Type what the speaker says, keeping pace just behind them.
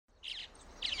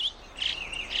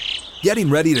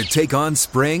Getting ready to take on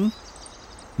spring?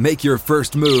 Make your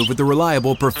first move with the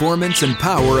reliable performance and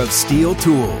power of Steel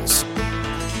tools.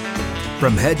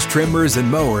 From hedge trimmers and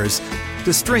mowers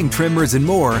to string trimmers and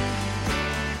more,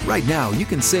 right now you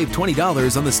can save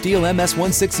 $20 on the Steel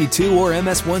MS-162 or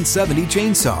MS-170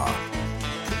 chainsaw.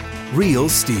 Real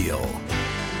Steel.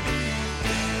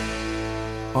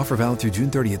 Offer valid through June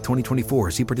 30th,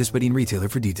 2024. See participating retailer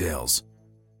for details.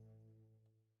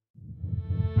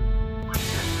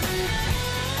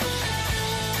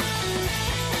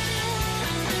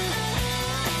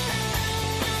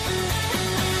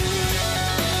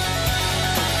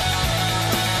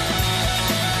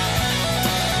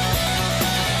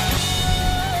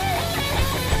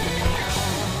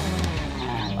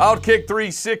 Outkick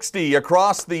 360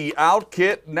 across the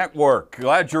Outkick network.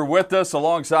 Glad you're with us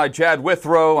alongside Chad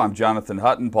Withrow. I'm Jonathan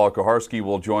Hutton. Paul Koharski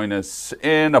will join us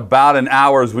in about an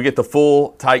hour as we get the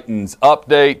full Titans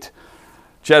update.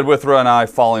 Chad Withrow and I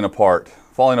falling apart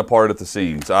at the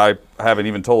seams. I haven't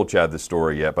even told Chad this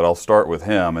story yet, but I'll start with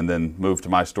him and then move to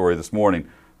my story this morning.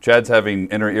 Chad's having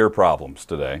inner ear problems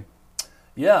today.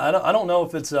 Yeah, I don't know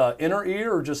if it's inner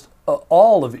ear or just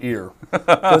all of ear,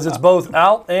 because it's both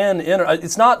out and inner.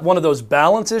 It's not one of those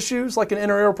balance issues like an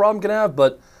inner ear problem can have,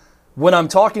 but when I'm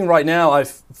talking right now, I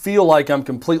feel like I'm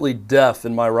completely deaf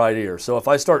in my right ear. So if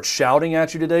I start shouting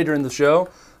at you today during the show,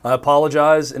 I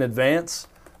apologize in advance,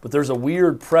 but there's a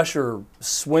weird pressure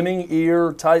swimming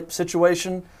ear type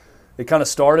situation. It kind of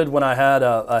started when I had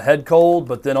a head cold,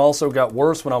 but then also got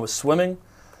worse when I was swimming.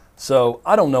 So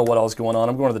I don't know what else is going on.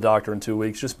 I'm going to the doctor in 2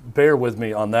 weeks. Just bear with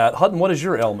me on that. Hutton, what is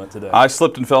your ailment today? I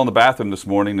slipped and fell in the bathroom this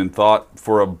morning and thought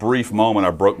for a brief moment I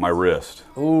broke my wrist.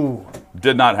 Ooh.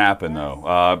 Did not happen,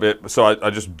 though. So I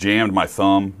just jammed my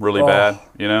thumb really bad,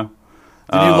 you know?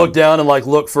 Did you look down and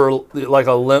look for like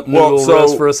a limp noodle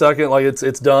wrist for a second, like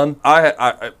it's done?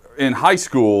 I in high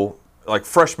school, like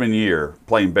freshman year,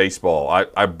 playing baseball,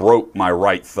 I broke my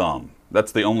right thumb.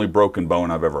 That's the only broken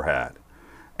bone I've ever had.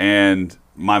 And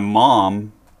my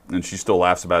mom, and she still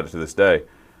laughs about it to this day,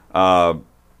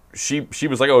 she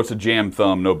was like, "Oh, it's a jammed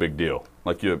thumb, no big deal.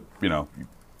 Like you know,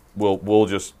 we'll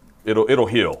just it'll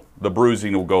heal. The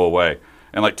bruising will go away."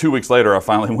 And like 2 weeks later, I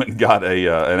finally went and got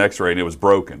an X-ray, and it was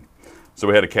broken. So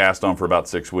we had a cast on for about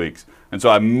 6 weeks. And so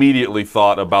I immediately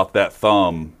thought about that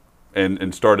thumb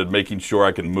and started making sure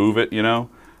I could move it, you know.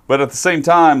 But at the same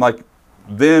time,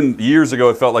 then years ago,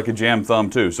 it felt like a jammed thumb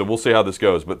too. So we'll see how this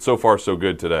goes. But so far, so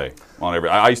good today. I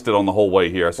iced it on the whole way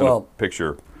here. I sent a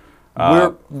picture.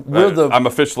 I'm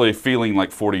officially feeling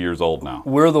like 40 years old now.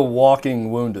 We're the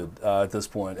walking wounded at this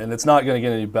point, and it's not going to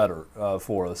get any better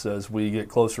for us as we get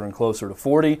closer and closer to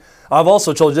 40. I've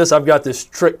also told you this. I've got this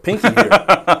trick pinky here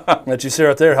that you see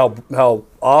right there, how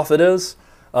off it is,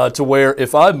 to where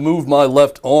if I move my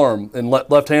left arm and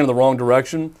left hand in the wrong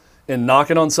direction and knock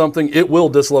it on something, it will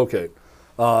dislocate.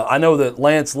 I know that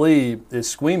Lance Lee is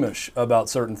squeamish about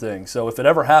certain things. So if it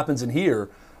ever happens in here,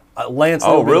 Lance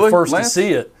Lee will be the first to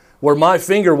see it, where my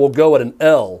finger will go at an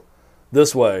L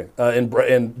this way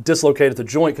and dislocate at the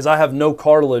joint, because I have no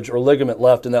cartilage or ligament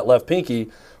left in that left pinky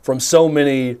from so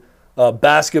many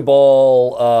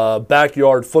basketball,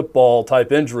 backyard football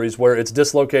type injuries where it's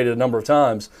dislocated a number of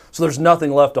times. So there's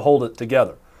nothing left to hold it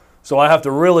together. So I have to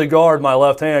really guard my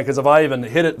left hand, because if I even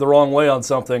hit it the wrong way on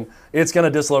something, it's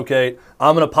going to dislocate.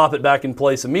 I'm going to pop it back in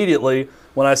place immediately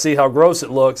when I see how gross it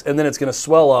looks, and then it's going to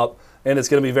swell up, and it's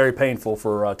going to be very painful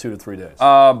for 2 to 3 days.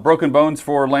 Broken bones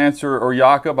for Lance or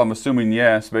Jakob? I'm assuming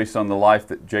yes, based on the life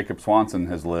that Jacob Swanson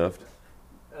has lived.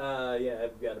 Yeah,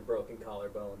 I've got a broken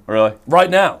collarbone. Really?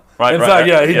 Right now. Right, in fact,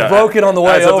 he broke it on the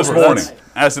way over.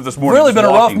 As of this morning. Really been a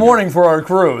rough morning for our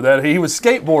crew, that he was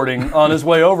skateboarding on his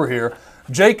way over here.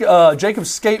 Jacob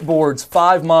skateboards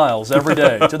 5 miles every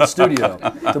day to the studio,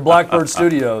 to Blackbird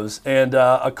Studios, and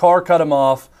a car cut him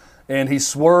off, and he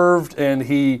swerved, and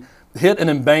he hit an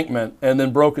embankment, and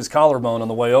then broke his collarbone on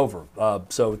the way over.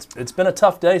 So it's been a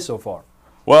tough day so far.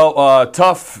 Well,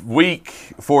 tough week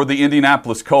for the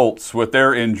Indianapolis Colts with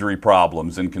their injury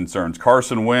problems and concerns.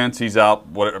 Carson Wentz, he's out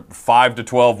 5 to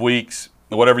 12 weeks,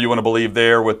 whatever you want to believe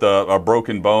there, with a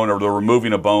broken bone, or they're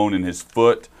removing a bone in his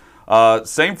foot.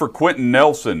 Same for Quentin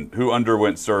Nelson, who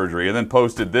underwent surgery and then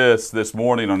posted this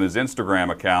morning on his Instagram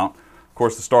account. Of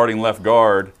course, the starting left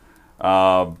guard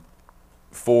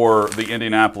for the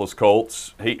Indianapolis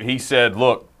Colts. He said,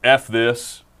 "Look, F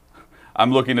this.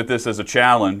 I'm looking at this as a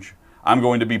challenge. I'm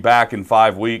going to be back in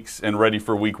 5 weeks and ready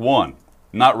for week 1,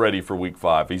 not ready for week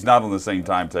 5. He's not on the same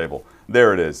timetable.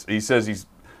 There it is. He says he's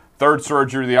third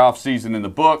surgery of the offseason in the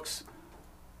books.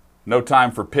 No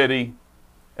time for pity.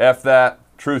 F that.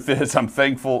 Truth is, I'm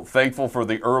thankful for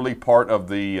the early part of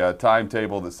the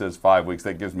timetable that says 5 weeks.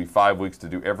 That gives me 5 weeks to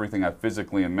do everything I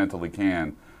physically and mentally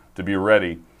can to be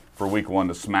ready for week 1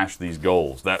 to smash these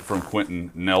goals. That from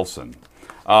Quentin Nelson.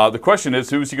 The question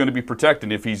is, who is he going to be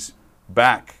protecting if he's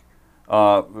back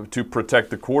to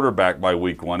protect the quarterback by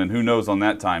week 1? And who knows on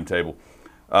that timetable?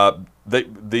 By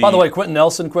the way, Quentin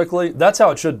Nelson, quickly, that's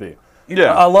how it should be.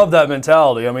 Yeah. I love that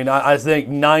mentality. I mean, I think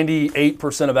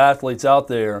 98% of athletes out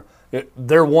there,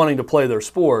 they're wanting to play their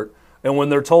sport. And when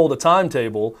they're told a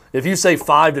timetable, if you say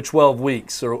 5 to 12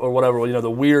 weeks or whatever,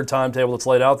 the weird timetable that's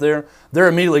laid out there, they're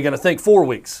immediately going to think 4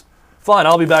 weeks. Fine,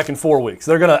 I'll be back in 4 weeks.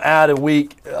 They're going to add a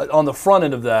week on the front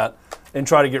end of that and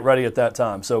try to get ready at that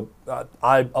time. So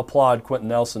I applaud Quentin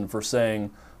Nelson for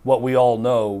saying what we all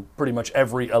know pretty much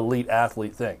every elite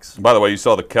athlete thinks. By the way, you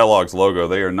saw the Kellogg's logo.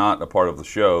 They are not a part of the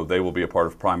show. They will be a part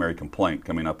of Primary Complaint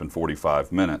coming up in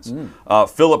 45 minutes.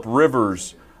 Philip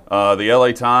Rivers, the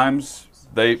LA Times,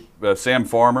 Sam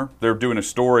Farmer, they're doing a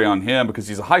story on him because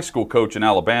he's a high school coach in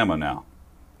Alabama now.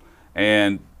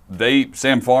 And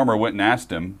Sam Farmer went and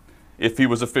asked him if he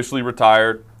was officially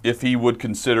retired, if he would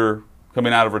consider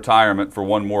coming out of retirement for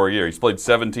one more year. He's played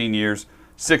 17 years,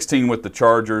 16 with the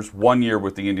Chargers, 1 year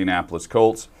with the Indianapolis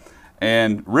Colts.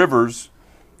 And Rivers,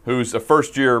 who's a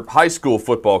first-year high school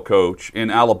football coach in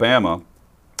Alabama,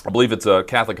 I believe it's a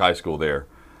Catholic high school there,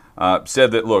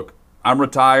 said that, look, I'm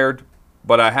retired,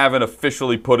 but I haven't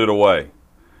officially put it away.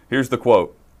 Here's the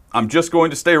quote: "I'm just going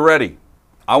to stay ready.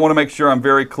 I want to make sure I'm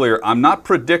very clear. I'm not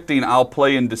predicting I'll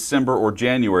play in December or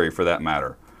January for that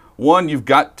matter. 1, you've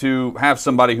got to have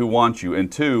somebody who wants you,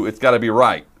 and 2, it's got to be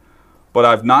right. But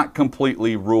I've not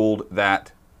completely ruled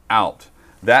that out."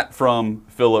 That from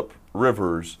Philip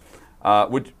Rivers,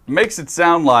 which makes it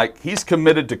sound like he's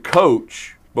committed to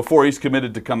coach before he's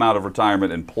committed to come out of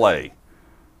retirement and play.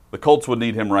 The Colts would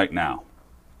need him right now.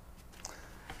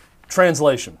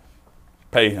 Translation.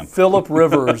 Pay him. Philip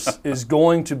Rivers is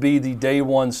going to be the day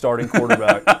 1 starting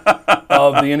quarterback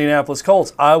of the Indianapolis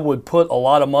Colts. I would put a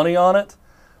lot of money on it.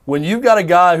 When you've got a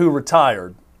guy who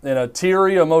retired in a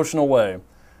teary, emotional way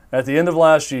at the end of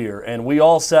last year, and we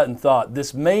all sat and thought,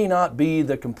 this may not be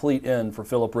the complete end for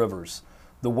Philip Rivers,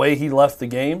 the way he left the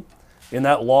game in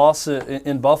that loss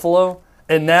in Buffalo,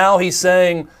 and now he's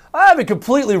saying, I haven't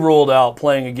completely ruled out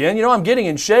playing again. I'm getting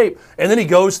in shape. And then he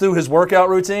goes through his workout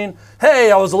routine.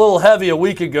 Hey, I was a little heavy a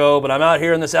week ago, but I'm out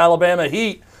here in this Alabama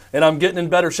heat, and I'm getting in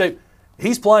better shape.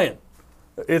 He's playing.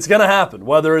 It's going to happen,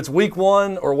 whether it's week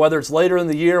 1 or whether it's later in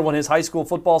the year when his high school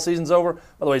football season's over. By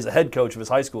the way, he's the head coach of his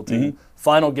high school team.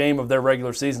 Final game of their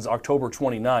regular season is October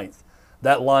 29th.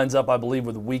 That lines up, I believe,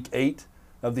 with week 8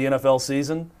 of the NFL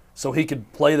season. So he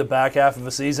could play the back half of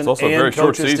a season. It's also and a very short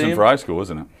coach his season team. for high school,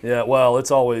 isn't it? Yeah, well, it's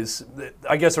always –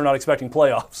 I guess they're not expecting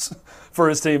playoffs for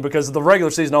his team because the regular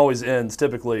season always ends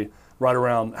typically right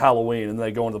around Halloween, and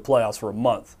they go into the playoffs for a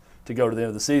month to go to the end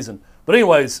of the season. But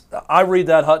anyways, I read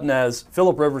that, Hutton, as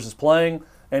Philip Rivers is playing,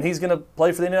 and he's going to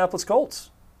play for the Indianapolis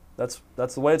Colts. That's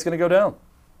the way it's going to go down.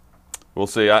 We'll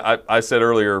see. I said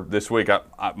earlier this week,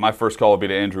 my first call would be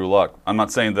to Andrew Luck. I'm not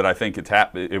saying that I think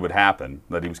it would happen,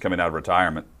 that he was coming out of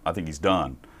retirement. I think he's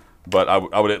done. But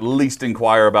I would at least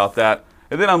inquire about that.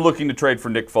 And then I'm looking to trade for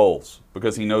Nick Foles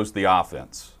because he knows the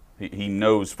offense. He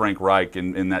knows Frank Reich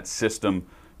in that system,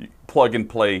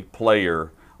 plug-and-play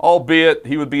player, albeit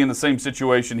he would be in the same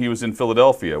situation he was in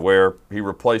Philadelphia where he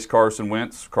replaced Carson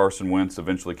Wentz. Carson Wentz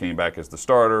eventually came back as the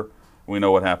starter. We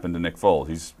know what happened to Nick Foles.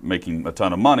 He's making a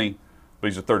ton of money, but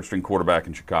he's a third-string quarterback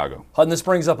in Chicago. Hutton, this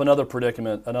brings up another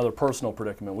predicament, another personal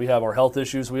predicament. We have our health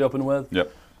issues we open with.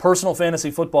 Yep. Personal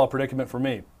fantasy football predicament for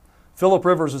me. Philip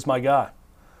Rivers is my guy.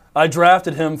 I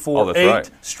drafted him for 8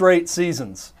 straight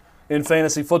seasons in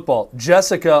fantasy football.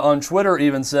 Jessica on Twitter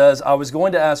even says, I was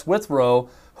going to ask Withrow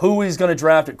who he's going to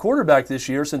draft at quarterback this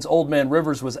year since Old Man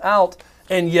Rivers was out,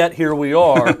 and yet here we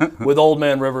are with Old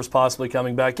Man Rivers possibly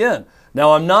coming back in.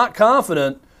 Now, I'm not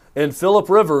confident in Philip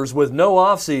Rivers with no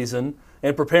offseason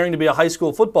and preparing to be a high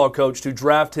school football coach to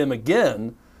draft him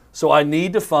again, so I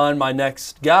need to find my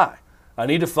next guy. I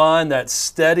need to find that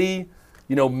steady,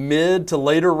 mid to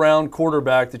later round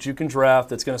quarterback that you can draft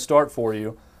that's going to start for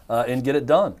you and get it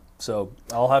done. So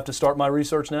I'll have to start my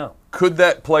research now. Could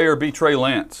that player be Trey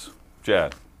Lance,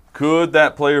 Chad? Could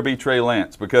that player be Trey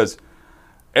Lance? Because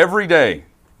every day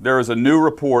there is a new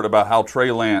report about how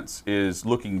Trey Lance is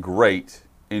looking great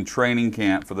in training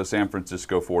camp for the San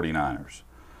Francisco 49ers.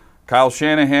 Kyle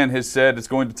Shanahan has said it's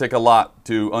going to take a lot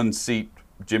to unseat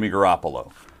Jimmy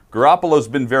Garoppolo. Garoppolo's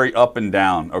been very up and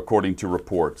down, according to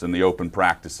reports in the open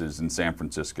practices in San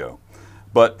Francisco.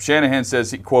 But Shanahan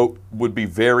says he, quote, would be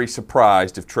very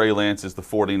surprised if Trey Lance is the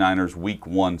 49ers' Week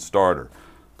 1 starter.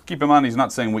 Keep in mind he's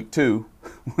not saying week 2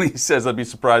 when he says I'd be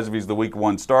surprised if he's the week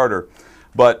 1 starter.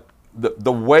 But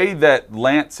the way that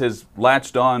Lance has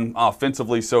latched on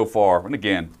offensively so far, and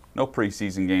again, no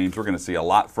preseason games. We're going to see a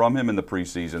lot from him in the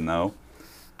preseason, though.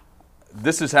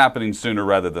 This is happening sooner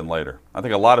rather than later. I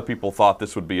think a lot of people thought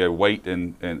this would be a wait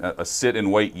and a sit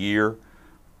and wait year.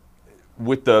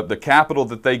 With the capital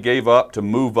that they gave up to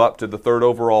move up to the 3rd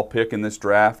overall pick in this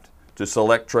draft, to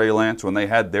select Trey Lance when they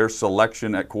had their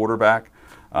selection at quarterback,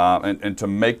 and to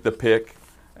make the pick,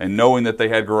 and knowing that they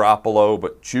had Garoppolo,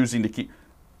 but choosing to keep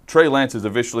Trey Lance is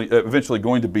eventually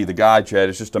going to be the guy, Chad.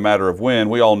 It's just a matter of when.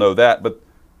 We all know that. But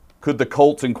could the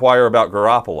Colts inquire about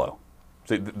Garoppolo?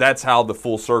 See, that's how the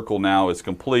full circle now is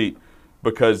complete,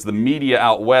 because the media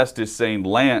out west is saying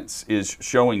Lance is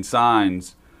showing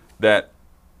signs that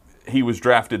he was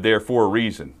drafted there for a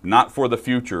reason, not for the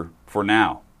future, for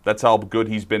now. That's how good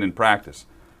he's been in practice.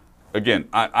 Again,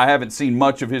 I haven't seen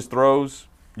much of his throws.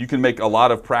 You can make a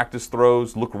lot of practice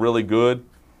throws look really good.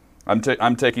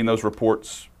 I'm taking those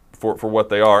reports for what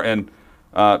they are. And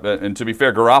to be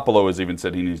fair, Garoppolo has even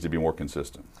said he needs to be more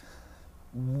consistent.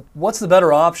 What's the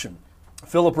better option?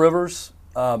 Phillip Rivers,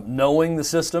 knowing the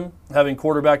system, having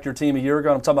quarterbacked your team a year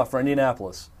ago, I'm talking about for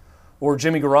Indianapolis, or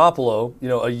Jimmy Garoppolo,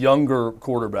 a younger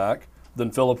quarterback than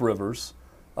Phillip Rivers.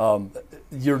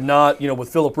 You're not,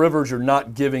 with Phillip Rivers, you're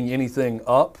not giving anything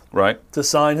up to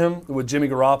sign him. With Jimmy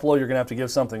Garoppolo, you're going to have to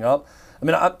give something up. I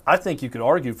mean, I think you could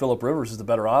argue Phillip Rivers is the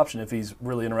better option if he's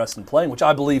really interested in playing, which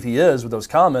I believe he is with those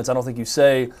comments. I don't think you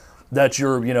say that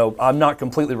you're, I'm not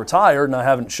completely retired and I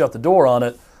haven't shut the door on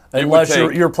it unless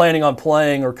you're planning on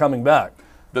playing or coming back.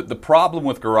 The problem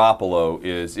with Garoppolo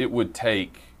is it would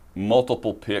take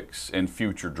multiple picks and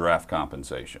future draft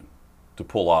compensation to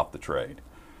pull off the trade.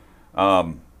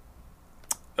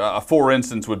 For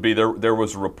instance, would be there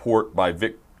was a report by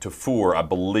Vic Tafur, I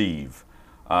believe,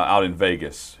 out in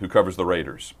Vegas, who covers the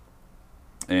Raiders.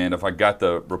 And if I got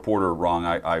the reporter wrong,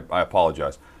 I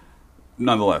apologize.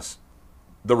 Nonetheless,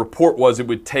 the report was it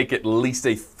would take at least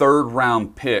a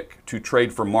 3rd-round pick to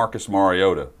trade for Marcus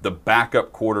Mariota, the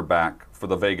backup quarterback for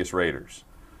the Vegas Raiders.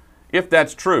 If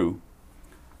that's true,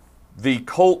 the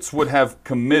Colts would have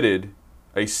committed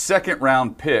a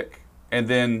 2nd-round pick and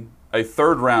then a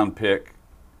 3rd-round pick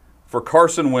for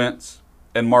Carson Wentz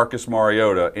and Marcus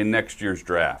Mariota in next year's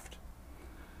draft.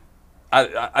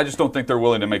 I just don't think they're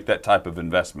willing to make that type of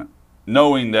investment,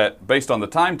 knowing that based on the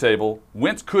timetable,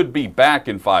 Wentz could be back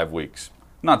in 5 weeks.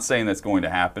 I'm not saying that's going to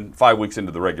happen 5 weeks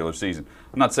into the regular season.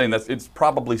 I'm not saying it's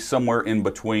probably somewhere in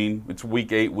between. It's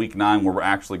week 8, week 9 where we're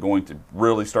actually going to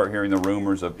really start hearing the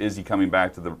rumors of is he coming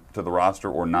back to the roster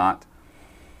or not.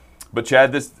 But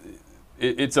Chad,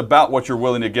 it's about what you're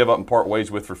willing to give up and part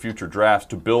ways with for future drafts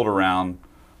to build around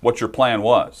what your plan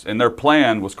was. And their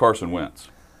plan was Carson Wentz.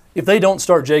 If they don't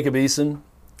start Jacob Eason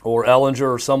or Ellinger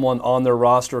or someone on their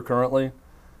roster currently,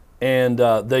 and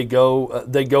they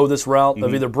go this route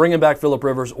of either bringing back Phillip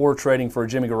Rivers or trading for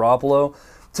Jimmy Garoppolo,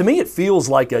 to me it feels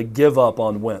like a give up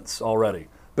on Wentz already.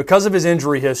 Because of his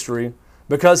injury history,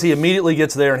 because he immediately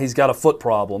gets there and he's got a foot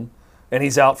problem and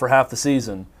he's out for half the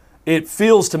season, it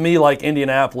feels to me like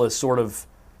Indianapolis sort of,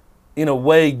 in a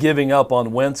way, giving up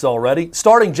on Wentz already.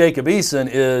 Starting Jacob Eason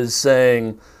is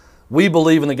saying, we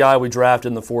believe in the guy we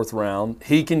drafted in the 4th round.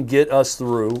 He can get us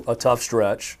through a tough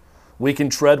stretch. We can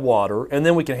tread water, and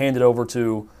then we can hand it over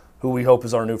to who we hope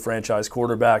is our new franchise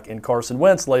quarterback in Carson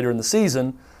Wentz later in the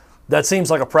season. That seems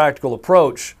like a practical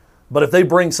approach, but if they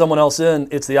bring someone else in,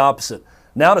 it's the opposite.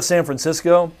 Now to San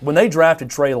Francisco, when they drafted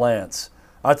Trey Lance,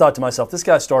 I thought to myself, this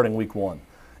guy's starting week 1.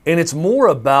 And it's more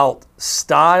about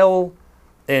style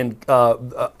and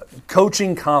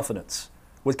coaching confidence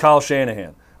with Kyle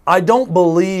Shanahan. I don't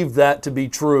believe that to be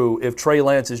true if Trey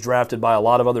Lance is drafted by a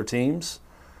lot of other teams.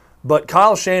 But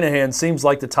Kyle Shanahan seems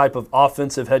like the type of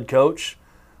offensive head coach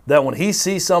that when he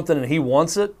sees something and he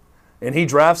wants it and he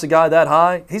drafts a guy that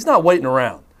high, he's not waiting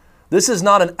around. This is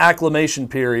not an acclimation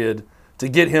period to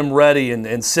get him ready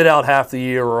and sit out half the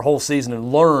year or a whole season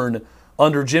and learn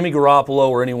under Jimmy Garoppolo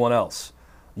or anyone else.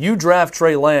 You draft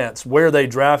Trey Lance where they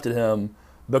drafted him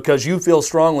because you feel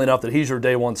strongly enough that he's your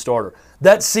day 1 starter.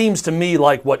 That seems to me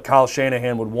like what Kyle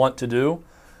Shanahan would want to do.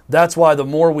 That's why the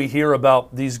more we hear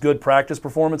about these good practice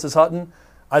performances, Hutton,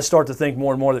 I start to think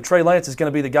more and more that Trey Lance is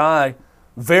going to be the guy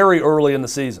very early in the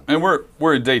season. And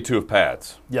we're in day 2 of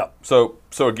pads. Yeah. So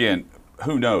again,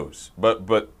 who knows? But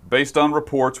based on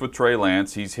reports with Trey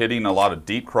Lance, he's hitting a lot of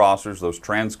deep crossers, those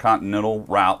transcontinental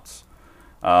routes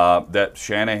that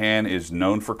Shanahan is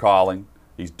known for calling.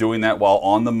 He's doing that while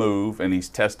on the move, and he's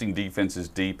testing defenses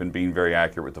deep and being very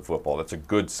accurate with the football. That's a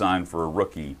good sign for a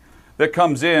rookie that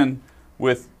comes in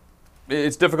with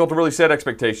it's difficult to really set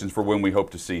expectations for when we hope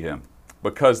to see him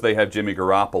because they have Jimmy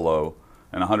Garoppolo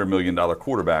and a $100 million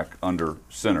quarterback under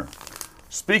center.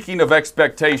 Speaking of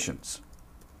expectations,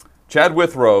 Chad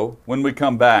Withrow, when we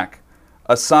come back,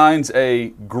 assigns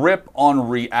a grip on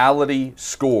reality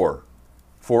score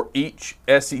for each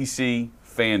SEC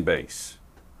fan base.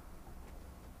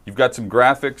 You've got some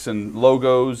graphics and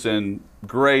logos and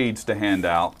grades to hand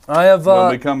out. I have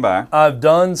when we come back. I've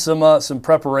done some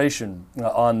preparation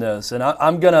on this, and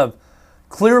I'm going to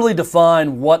clearly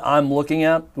define what I'm looking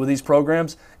at with these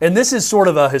programs. And this is sort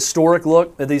of a historic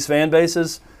look at these fan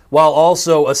bases while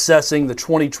also assessing the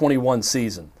 2021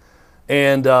 season.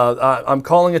 And I'm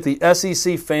calling it the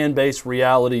SEC Fan Base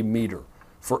Reality Meter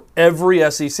for every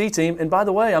SEC team. And by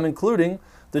the way, I'm including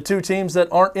the two teams that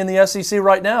aren't in the SEC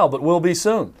right now but will be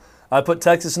soon. I put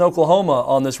Texas and Oklahoma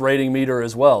on this rating meter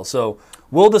as well. So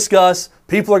we'll discuss.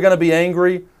 People are going to be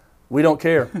angry. We don't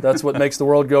care. That's what makes the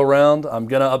world go round. I'm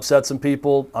going to upset some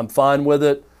people. I'm fine with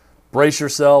it. Brace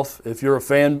yourself. If you're a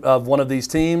fan of one of these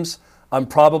teams, I'm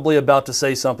probably about to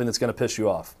say something that's going to piss you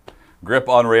off. Grip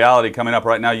on Reality coming up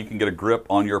right now. You can get a grip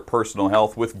on your personal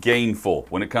health with Gainful.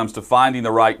 When it comes to finding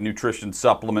the right nutrition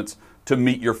supplements to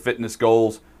meet your fitness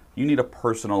goals, you need a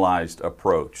personalized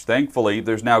approach. Thankfully,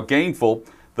 there's now Gainful,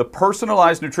 the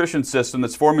personalized nutrition system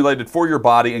that's formulated for your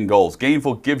body and goals.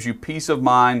 Gainful gives you peace of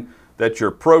mind that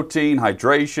your protein,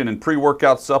 hydration, and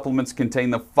pre-workout supplements contain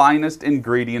the finest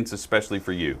ingredients, especially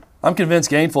for you. I'm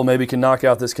convinced Gainful maybe can knock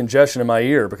out this congestion in my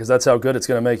ear because that's how good it's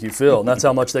going to make you feel, and that's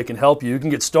how much they can help you. You can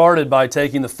get started by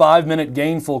taking the 5-minute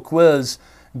Gainful quiz.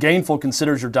 Gainful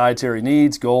considers your dietary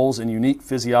needs, goals, and unique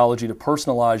physiology to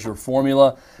personalize your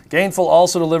formula. Gainful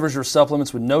also delivers your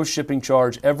supplements with no shipping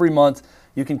charge every month.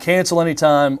 You can cancel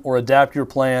anytime or adapt your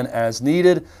plan as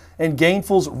needed. And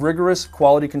Gainful's rigorous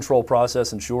quality control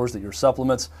process ensures that your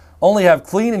supplements only have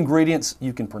clean ingredients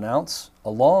you can pronounce,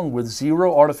 along with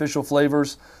 0 artificial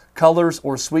flavors, colors,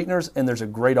 or sweeteners, and there's a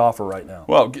great offer right now.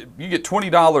 Well, you get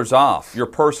 $20 off your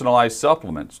personalized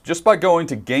supplements just by going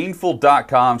to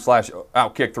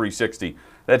Gainful.com/Outkick360.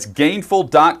 That's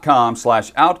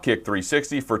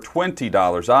Gainful.com/Outkick360 for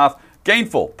 $20 off.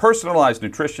 Gainful, personalized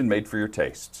nutrition made for your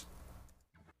tastes.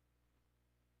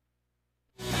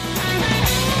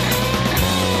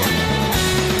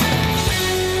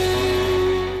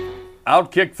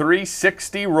 Outkick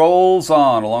 360 rolls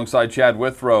on alongside Chad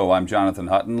Withrow. I'm Jonathan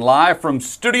Hutton, live from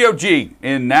Studio G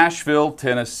in Nashville,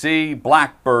 Tennessee.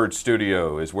 Blackbird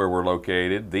Studio is where we're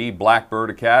located. The Blackbird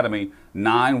Academy,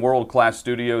 9 world-class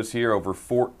studios here, over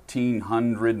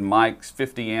 1,400 mics,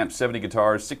 50 amps, 70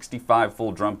 guitars, 65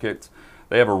 full drum kits.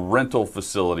 They have a rental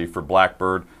facility for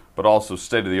Blackbird, but also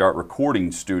state-of-the-art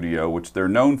recording studio, which they're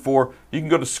known for. You can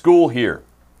go to school here.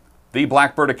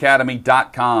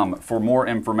 TheBlackbirdAcademy.com for more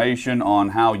information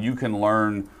on how you can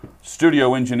learn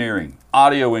studio engineering,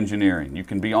 audio engineering. You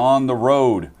can be on the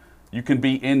road. You can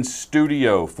be in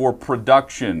studio for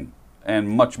production and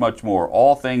much, much more.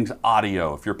 All things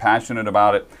audio. If you're passionate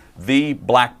about it,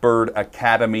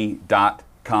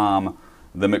 TheBlackbirdAcademy.com.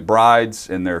 The McBrides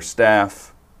and their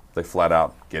staff, they flat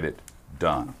out get it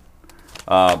done.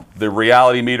 The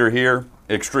reality meter here,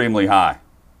 extremely high.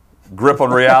 Grip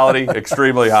on reality,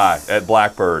 extremely high at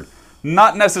Blackbird.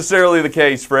 Not necessarily the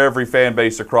case for every fan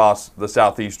base across the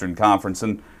Southeastern Conference,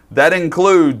 and that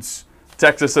includes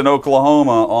Texas and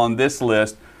Oklahoma on this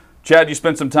list. Chad, you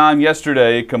spent some time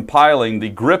yesterday compiling the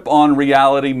Grip on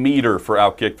Reality meter for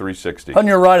Outkick 360. And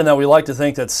you're right in that we like to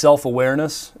think that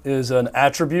self-awareness is an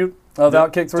attribute of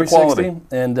Outkick 360,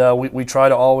 and we try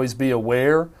to always be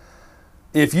aware.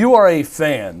 If you are a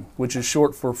fan, which is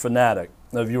short for fanatic,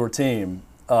 of your team,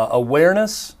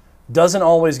 awareness doesn't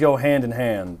always go hand in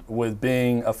hand with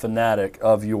being a fanatic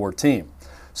of your team.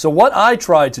 So what I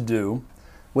tried to do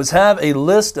was have a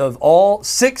list of all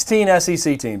 16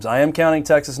 SEC teams, I am counting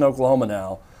Texas and Oklahoma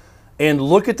now, and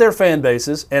look at their fan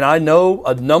bases. And I know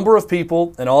a number of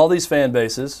people in all these fan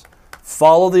bases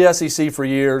follow the SEC for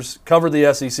years, covered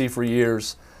the SEC for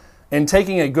years, and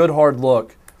taking a good hard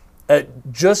look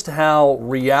at just how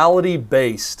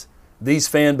reality-based these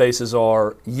fan bases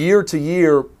are year to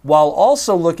year, while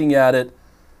also looking at it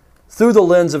through the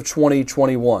lens of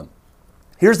 2021.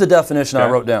 Here's the definition I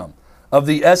wrote down of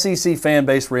the SEC fan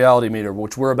base reality meter,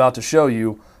 which we're about to show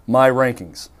you my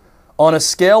rankings. On a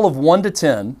scale of 1 to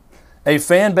 10, a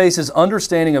fan base's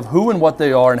understanding of who and what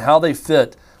they are and how they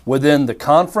fit within the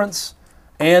conference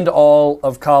and all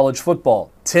of college football.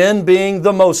 10 being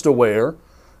the most aware,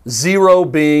 0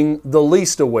 being the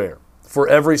least aware for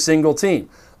every single team.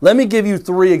 Let me give you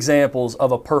 3 examples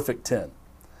of a perfect 10.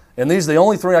 And these are the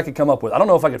only 3 I could come up with. I don't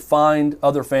know if I could find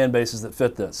other fan bases that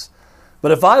fit this.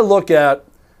 But if I look at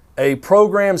a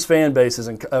program's fan base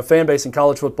in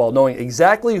college football, knowing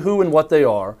exactly who and what they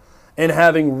are, and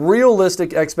having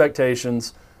realistic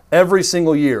expectations every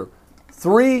single year.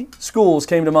 3 schools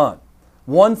came to mind.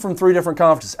 One from 3 different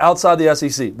conferences outside the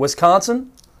SEC.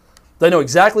 Wisconsin, they know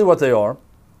exactly what they are.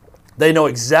 They know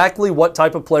exactly what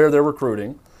type of player they're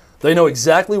recruiting. They know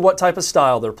exactly what type of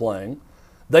style they're playing.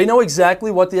 They know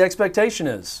exactly what the expectation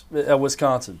is at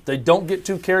Wisconsin. They don't get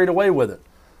too carried away with it.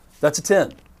 That's a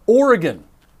 10. Oregon,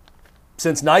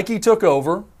 since Nike took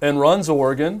over and runs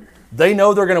Oregon, they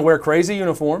know they're going to wear crazy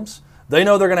uniforms. They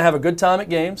know they're going to have a good time at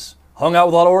games. Hung out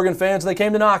with a lot of Oregon fans, and they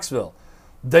came to Knoxville.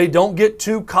 They don't get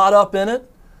too caught up in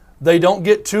it. They don't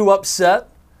get too upset.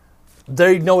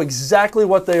 They know exactly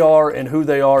what they are and who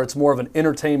they are. It's more of an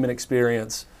entertainment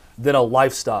experience than a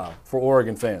lifestyle for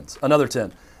Oregon fans. Another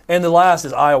 10. And the last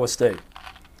is Iowa State.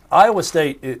 Iowa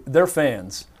State, their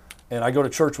fans, and I go to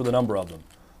church with a number of them,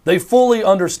 they fully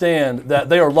understand that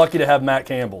they are lucky to have Matt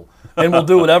Campbell and will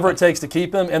do whatever it takes to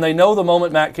keep him. And they know the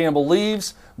moment Matt Campbell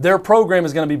leaves, their program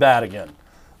is going to be bad again.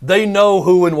 They know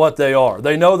who and what they are.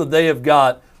 They know that they have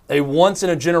got a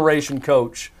once-in-a-generation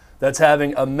coach that's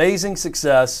having amazing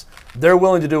success. They're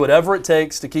willing to do whatever it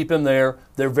takes to keep him there.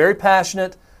 They're very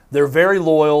passionate. They're very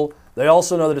loyal. They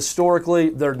also know that historically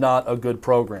they're not a good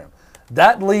program.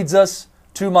 That leads us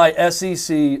to my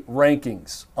SEC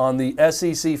rankings on the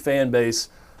SEC fan base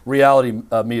reality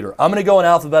meter. I'm going to go in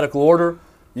alphabetical order.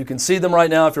 You can see them right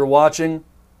now if you're watching.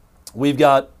 We've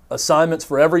got assignments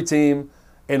for every team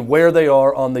and where they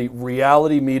are on the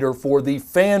reality meter for the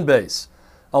fan base.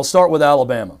 I'll start with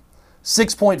Alabama.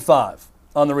 6.5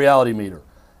 on the reality meter.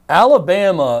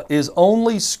 Alabama is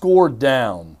only scored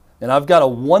down, and I've got a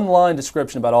one-line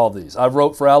description about all of these. I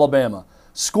wrote for Alabama,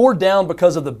 scored down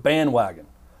because of the bandwagon.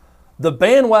 The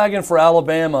bandwagon for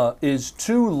Alabama is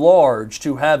too large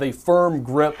to have a firm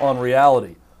grip on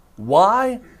reality.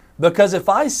 Why? Because if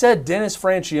I said Dennis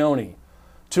Franchione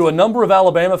to a number of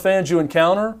Alabama fans you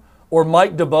encounter, or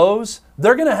Mike DeBose,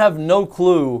 they're going to have no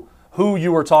clue who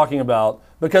you were talking about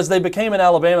because they became an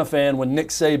Alabama fan when Nick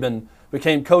Saban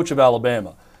became coach of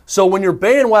Alabama. So when your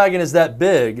bandwagon is that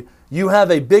big, you have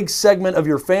a big segment of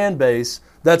your fan base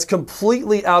that's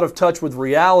completely out of touch with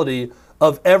reality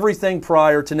of everything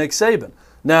prior to Nick Saban.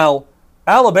 Now,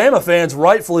 Alabama fans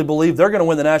rightfully believe they're going to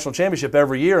win the national championship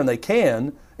every year, and they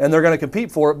can, and they're going to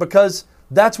compete for it because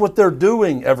that's what they're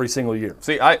doing every single year.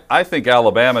 See, I think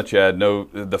Alabama, Chad,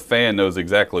 the fan knows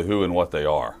exactly who and what they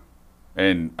are.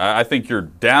 And I think you're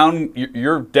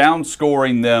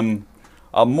downscoring them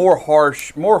more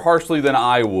harshly than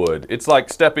I would. It's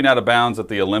like stepping out of bounds at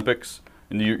the Olympics,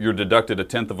 and you're deducted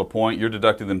 1/10 of a point. You're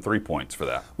deducting them 3 points for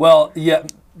that. Well, yeah,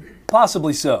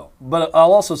 possibly so. But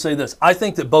I'll also say this. I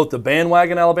think that both the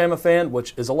bandwagon Alabama fan,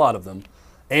 which is a lot of them,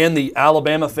 and the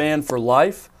Alabama fan for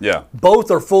life,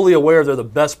 both are fully aware they're the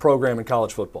best program in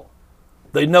college football.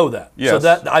 They know that. Yes. So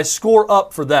that I score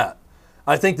up for that.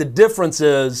 I think the difference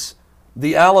is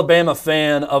the Alabama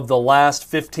fan of the last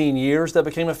 15 years that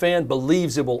became a fan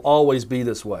believes it will always be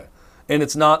this way. And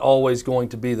it's not always going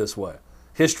to be this way.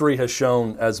 History has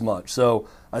shown as much. So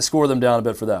I score them down a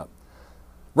bit for that.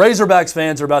 Razorbacks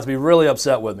fans are about to be really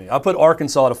upset with me. I put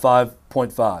Arkansas at a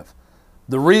 5.5.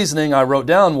 The reasoning I wrote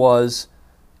down was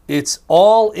it's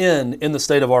all in the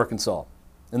state of Arkansas.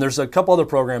 And there's a couple other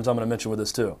programs I'm going to mention with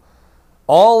this too.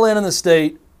 All in the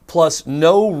state plus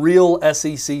no real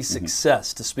SEC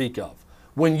success to speak of.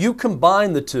 When you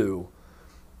combine the two,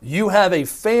 you have a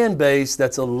fan base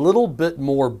that's a little bit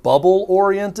more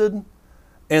bubble-oriented,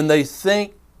 and they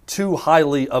think too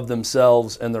highly of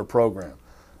themselves and their program.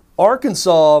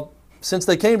 Arkansas, since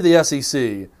they came to the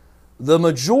SEC, the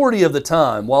majority of the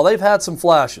time, while they've had some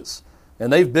flashes,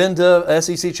 and they've been to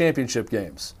SEC championship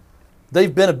games,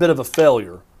 they've been a bit of a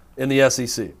failure in the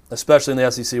SEC, especially in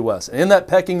the SEC West. And in that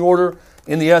pecking order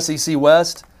in the SEC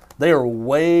West, they are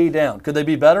way down. Could they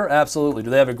be better? Absolutely. Do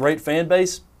they have a great fan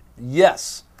base?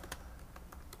 Yes.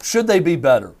 Should they be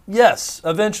better? Yes,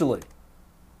 eventually.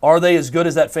 Are they as good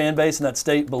as that fan base and that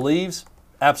state believes?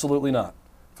 Absolutely not.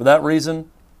 For that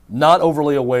reason, not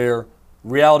overly aware.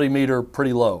 Reality meter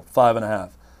pretty low,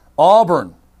 5.5.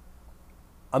 Auburn,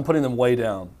 I'm putting them way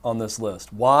down on this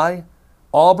list. Why?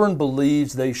 Auburn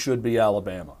believes they should be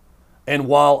Alabama. And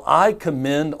while I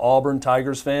commend Auburn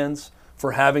Tigers fans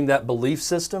for having that belief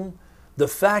system, the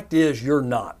fact is you're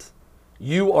not.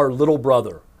 You are little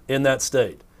brother in that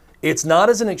state. It's not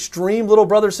as an extreme little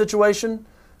brother situation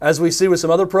as we see with some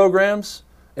other programs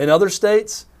in other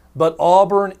states, but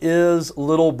Auburn is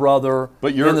little brother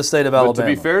in the state of Alabama. But to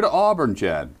be fair to Auburn,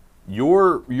 Chad,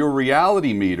 your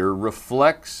reality meter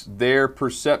reflects their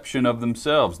perception of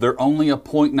themselves. They're only 1.5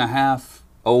 points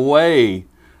away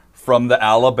from the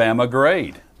Alabama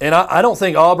grade. And I don't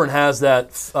think Auburn has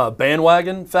that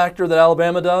bandwagon factor that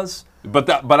Alabama does.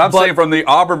 But I'm saying from the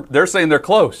Auburn, they're saying they're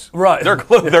close. Right.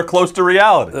 They're close to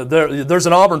reality. There's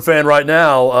an Auburn fan right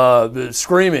now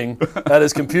screaming at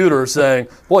his computer saying,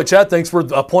 boy, Chad thinks we're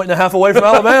a point and a half away from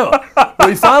Alabama.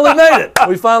 We finally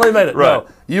made it. Right. No,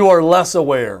 you are less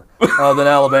aware than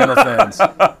Alabama fans.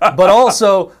 But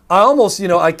also,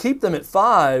 I keep them at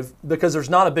 5 because there's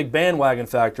not a big bandwagon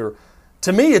factor.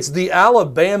 To me, it's the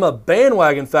Alabama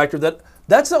bandwagon factor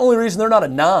that's the only reason they're not a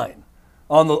 9.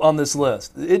 On this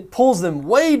list. It pulls them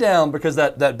way down because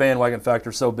that bandwagon factor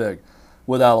is so big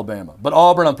with Alabama. But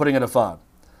Auburn, I'm putting it at 5.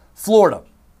 Florida,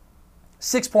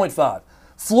 6.5.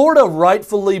 Florida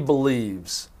rightfully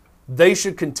believes they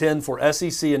should contend for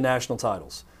SEC and national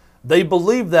titles. They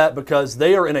believe that because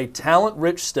they are in a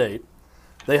talent-rich state.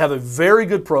 They have a very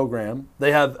good program.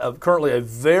 They have currently a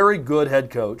very good head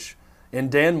coach in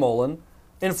Dan Mullen.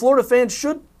 And Florida fans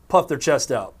should puff their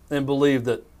chest out and believe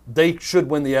that they should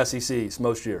win the SECs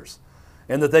most years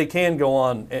and that they can go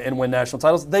on and win national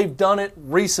titles. They've done it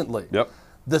recently. Yep.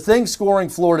 The thing scoring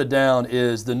Florida down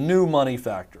is the new money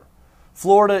factor.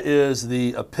 Florida is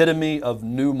the epitome of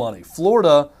new money.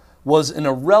 Florida was an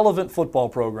irrelevant football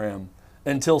program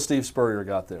until Steve Spurrier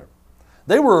got there.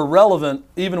 They were irrelevant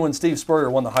even when Steve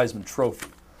Spurrier won the Heisman Trophy.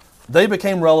 They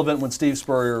became relevant when Steve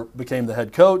Spurrier became the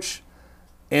head coach,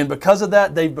 and because of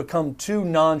that, they've become too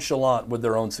nonchalant with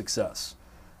their own success.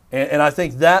 And I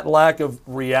think that lack of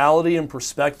reality and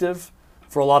perspective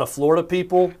for a lot of Florida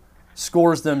people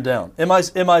scores them down. Am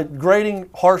I grading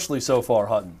harshly so far,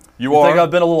 Hutton? You are. Think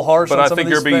I've been a little harsh on some of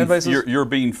these fan bases? You're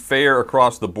being fair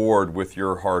across the board with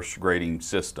your harsh grading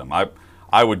system.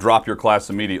 I would drop your class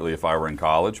immediately if I were in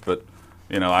college, but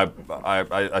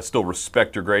I still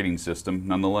respect your grading system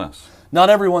nonetheless. Not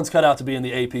everyone's cut out to be in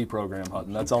the AP program,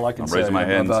 Hutton. That's all I can say. I'm raising my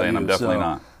hand and saying I'm definitely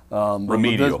not.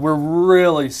 Remedial. We're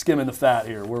really skimming the fat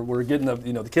here. We're getting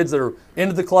the kids that are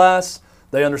into the class.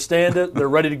 They understand it. They're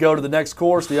ready to go to the next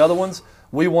course. The other ones,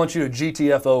 we want you to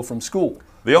GTFO from school.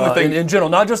 The only thing in general,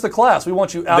 not just the class. We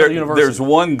want you out of the university. There's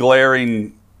one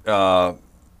glaring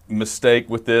mistake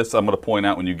with this. I'm going to point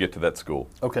out when you get to that school.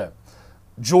 Okay,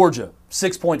 Georgia,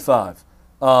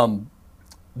 6.5.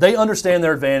 They understand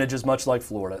their advantages, much like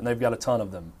Florida, and they've got a ton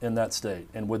of them in that state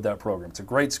and with that program. It's a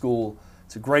great school.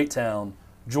 It's a great town.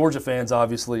 Georgia fans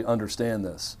obviously understand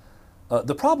this.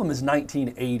 The problem is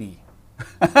 1980.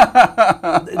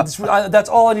 That's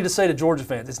all I need to say to Georgia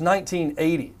fans. It's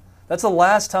 1980. That's the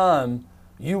last time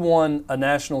you won a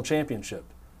national championship.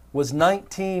 Was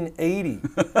 1980.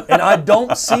 And I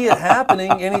don't see it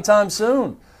happening anytime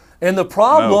soon. And the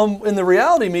problem in the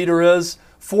reality meter is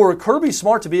for Kirby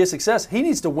Smart to be a success, he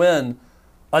needs to win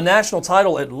a national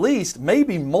title at least,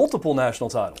 maybe multiple national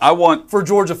titles. I want for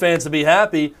Georgia fans to be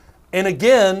happy. And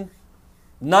again,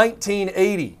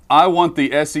 1980. I want the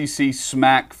SEC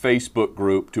SMAC Facebook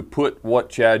group to put what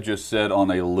Chad just said on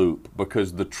a loop,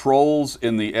 because the trolls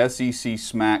in the SEC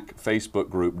SMAC Facebook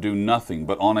group do nothing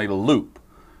but on a loop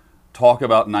talk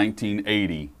about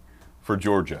 1980 for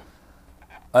Georgia.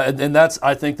 And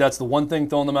I think that's the one thing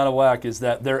throwing them out of whack is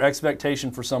that their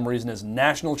expectation for some reason is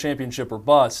national championship or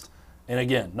bust. And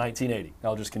again, 1980.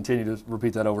 I'll just continue to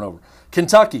repeat that over and over.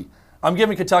 Kentucky. I'm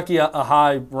giving Kentucky a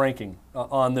high ranking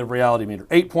on the reality meter,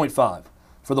 8.5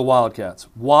 for the Wildcats.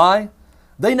 Why?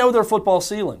 They know their football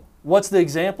ceiling. What's the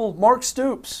example? Mark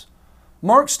Stoops.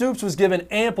 Mark Stoops was given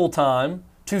ample time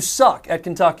to suck at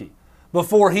Kentucky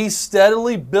before he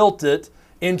steadily built it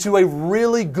into a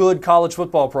really good college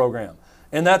football program.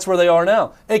 And that's where they are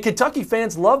now. And Kentucky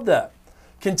fans love that.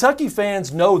 Kentucky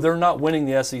fans know they're not winning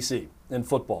the SEC in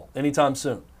football anytime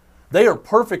soon. They are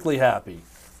perfectly happy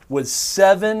with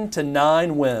 7 to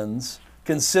 9 wins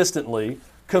consistently,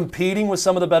 competing with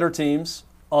some of the better teams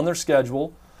on their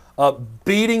schedule,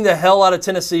 beating the hell out of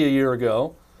Tennessee a year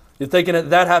ago. If they can,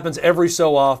 that happens every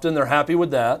so often. They're happy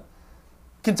with that.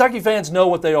 Kentucky fans know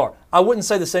what they are. I wouldn't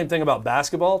say the same thing about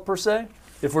basketball per se,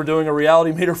 if we're doing a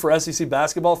reality meter for SEC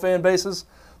basketball fan bases.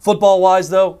 Football-wise,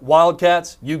 though,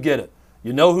 Wildcats, you get it.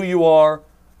 You know who you are.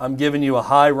 I'm giving you a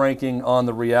high ranking on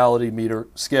the reality meter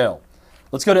scale.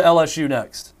 Let's go to LSU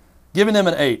next. Giving them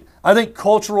an 8. I think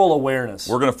cultural awareness.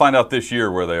 We're going to find out this year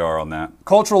where they are on that.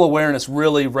 Cultural awareness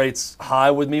really rates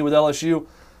high with me with LSU.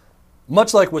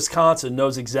 Much like Wisconsin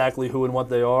knows exactly who and what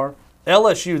they are,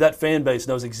 LSU, that fan base,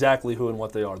 knows exactly who and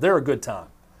what they are. They're a good time.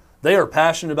 They are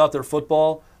passionate about their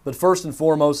football, but first and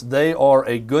foremost, they are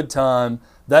a good time.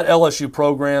 That LSU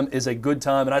program is a good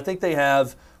time, and I think they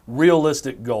have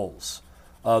realistic goals.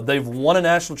 They've won a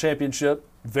national championship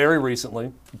very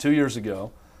recently, 2 years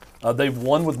ago. They've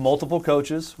won with multiple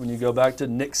coaches. When you go back to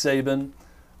Nick Saban,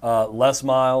 Les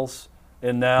Miles,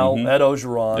 and now Ed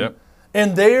Ogeron. Yep.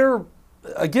 And they're,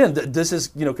 again, this is,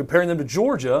 comparing them to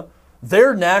Georgia,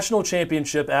 their national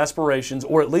championship aspirations,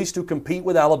 or at least to compete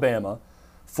with Alabama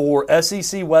for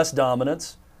SEC West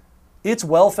dominance, it's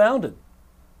well-founded.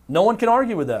 No one can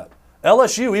argue with that.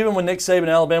 LSU, even when Nick Saban and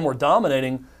Alabama were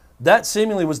dominating, that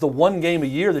seemingly was the one game a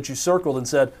year that you circled and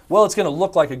said, well, it's going to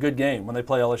look like a good game when they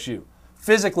play LSU.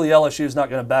 Physically, LSU is not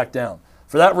going to back down.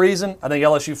 For that reason, I think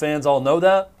LSU fans all know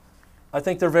that. I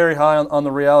think they're very high on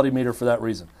the reality meter for that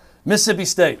reason. Mississippi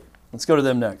State, let's go to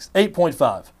them next.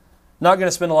 8.5. Not going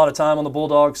to spend a lot of time on the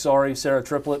Bulldogs. Sorry, Sarah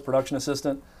Triplett, production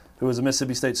assistant, who is a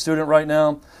Mississippi State student right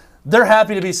now. They're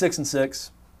happy to be 6-6.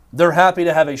 They're happy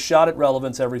to have a shot at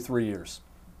relevance every 3 years.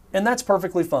 And that's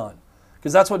perfectly fine,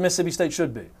 because that's what Mississippi State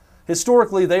should be.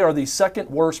 Historically, they are the second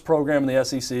worst program in the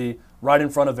SEC, right in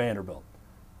front of Vanderbilt.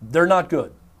 They're not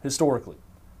good, historically.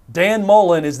 Dan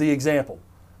Mullen is the example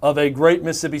of a great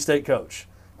Mississippi State coach.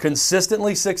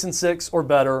 Consistently 6-6 or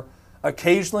better,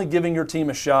 occasionally giving your team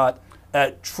a shot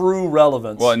at true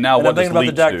relevance. Well, and now what I'm thinking about the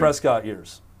Leach Dak do? Prescott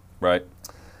years. Right.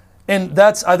 And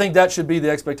I think that should be the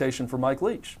expectation for Mike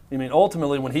Leach. I mean,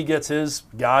 ultimately, when he gets his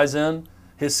guys in,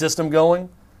 his system going,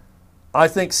 I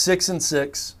think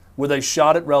 6-6 with a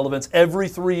shot at relevance every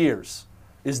 3 years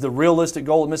is the realistic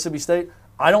goal at Mississippi State.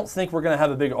 I don't think we're going to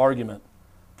have a big argument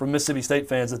from Mississippi State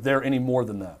fans that they're any more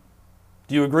than that.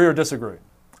 Do you agree or disagree?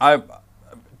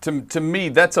 To me,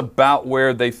 that's about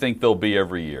where they think they'll be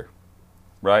every year,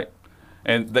 right?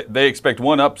 And they expect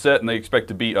one upset, and they expect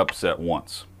to be upset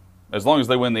once. As long as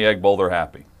they win the Egg Bowl, they're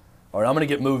happy. All right, I'm going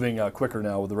to get moving quicker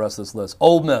now with the rest of this list.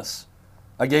 Ole Miss,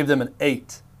 I gave them an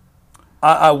 8.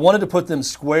 I wanted to put them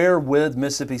square with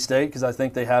Mississippi State because I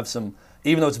think they have some,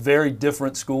 even though it's very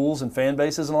different schools and fan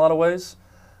bases in a lot of ways,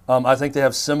 I think they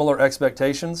have similar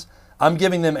expectations. I'm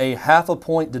giving them a 0.5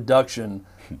 point deduction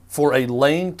for a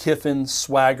Lane Kiffin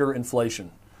swagger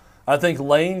inflation. I think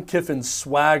Lane Kiffin's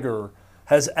swagger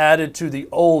has added to the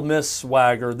Ole Miss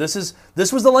swagger. This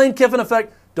was the Lane Kiffin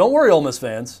effect. Don't worry, Ole Miss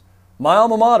fans. My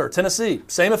alma mater, Tennessee,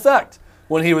 same effect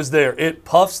when he was there. It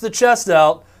puffs the chest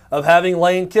out of having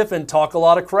Lane Kiffin talk a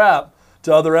lot of crap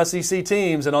to other SEC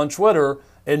teams and on Twitter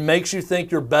and makes you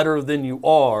think you're better than you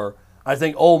are. I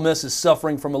think Ole Miss is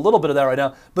suffering from a little bit of that right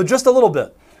now, but just a little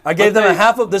bit. I gave them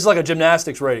this is like a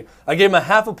gymnastics rating. I gave them a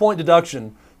 0.5 point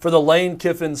deduction for the Lane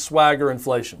Kiffin swagger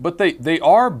inflation. But they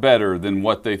are better than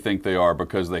what they think they are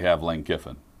because they have Lane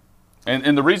Kiffin.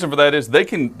 And the reason for that is they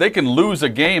can lose a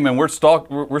game, and we're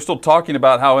still talking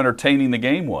about how entertaining the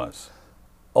game was.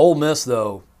 Ole Miss,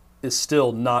 though, is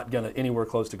still not going to anywhere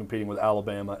close to competing with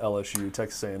Alabama, LSU,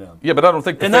 Texas A&M. Yeah, but I don't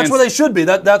think that's where they should be.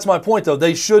 That's my point, though.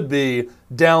 They should be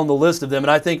down the list of them,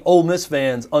 and I think Ole Miss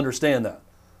fans understand that.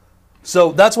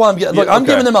 So that's why I'm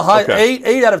giving them a high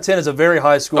 8 out of 10 is a very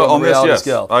high score on the reality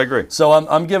scale. I agree. So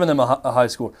I'm giving them a high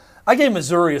score. I gave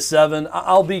Missouri a 7.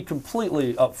 I'll be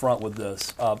completely upfront with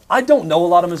this. I don't know a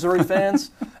lot of Missouri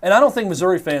fans, and I don't think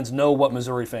Missouri fans know what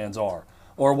Missouri fans are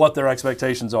or what their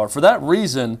expectations are. For that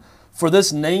reason, for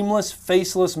this nameless,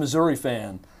 faceless Missouri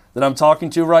fan that I'm talking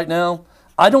to right now,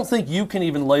 I don't think you can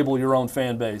even label your own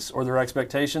fan base or their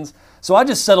expectations. So I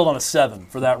just settled on a 7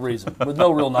 for that reason, with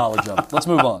no real knowledge of it. Let's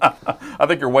move on. I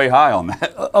think you're way high on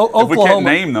that. Oklahoma, if we can't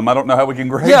name them, I don't know how we can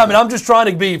grade them. Yeah, I mean, I'm just trying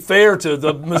to be fair to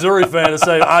the Missouri fan and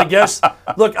say, I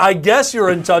guess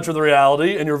you're in touch with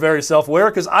reality and you're very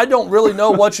self-aware because I don't really know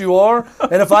what you are.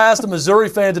 And if I asked a Missouri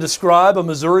fan to describe a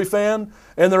Missouri fan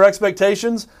and their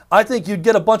expectations, I think you'd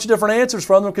get a bunch of different answers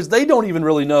from them because they don't even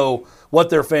really know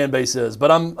what their fan base is. But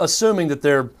I'm assuming that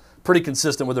they're pretty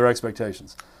consistent with their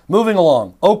expectations. Moving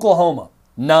along, Oklahoma,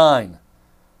 9.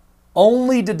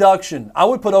 Only deduction, I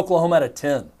would put Oklahoma at a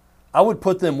 10. I would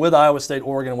put them with Iowa State,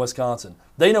 Oregon, and Wisconsin.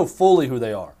 They know fully who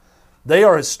they are. They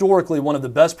are historically one of the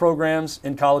best programs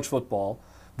in college football.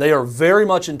 They are very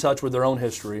much in touch with their own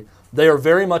history. They are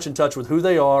very much in touch with who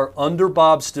they are under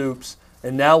Bob Stoops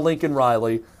and now Lincoln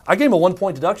Riley. I gave them a 1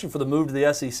 point deduction for the move to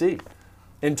the SEC.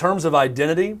 In terms of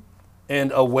identity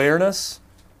and awareness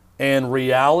and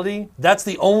reality, that's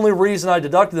the only reason I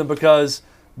deducted them because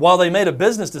while they made a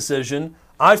business decision,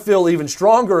 I feel even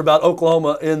stronger about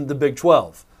Oklahoma in the Big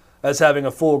 12 as having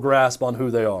a full grasp on who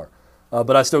they are.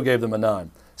 But I still gave them a 9.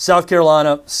 South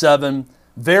Carolina, 7.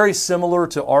 Very similar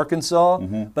to Arkansas,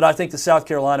 but I think the South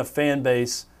Carolina fan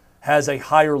base has a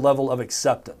higher level of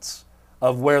acceptance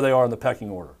of where they are in the pecking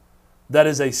order. That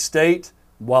is a state,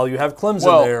 while you have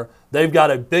Clemson there, they've got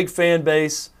a big fan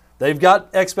base. They've got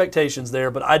expectations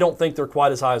there, but I don't think they're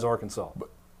quite as high as Arkansas.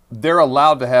 They're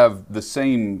allowed to have the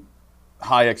same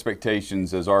high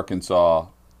expectations as Arkansas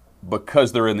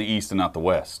because they're in the East and not the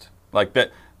West. Like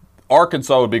that,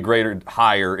 Arkansas would be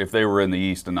higher if they were in the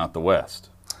East and not the West,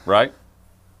 right?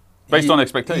 Based on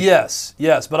expectations.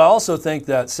 Yes. But I also think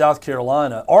that South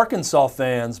Carolina, Arkansas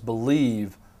fans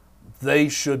believe they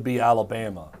should be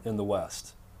Alabama in the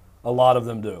West. A lot of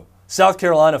them do. South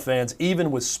Carolina fans,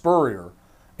 even with Spurrier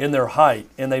in their height,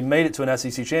 and they made it to an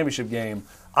SEC championship game,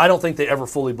 I don't think they ever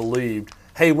fully believed,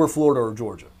 hey, we're Florida or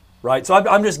Georgia, right? So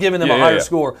I'm just giving them a higher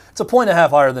score. It's a 1.5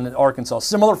 higher than Arkansas.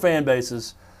 Similar fan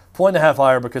bases, 1.5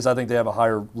 higher because I think they have a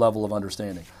higher level of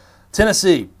understanding.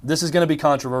 Tennessee, this is going to be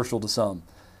controversial to some.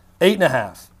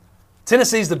 8.5.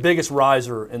 Tennessee's the biggest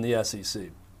riser in the SEC.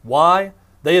 Why?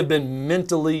 They have been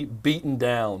mentally beaten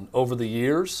down over the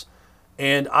years,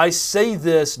 and I say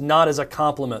this not as a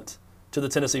compliment to the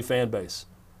Tennessee fan base.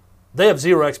 They have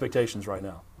zero expectations right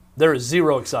now. There is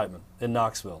zero excitement in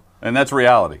Knoxville. And that's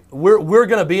reality. We're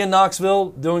going to be in Knoxville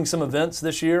doing some events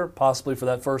this year, possibly for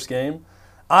that first game.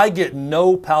 I get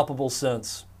no palpable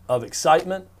sense of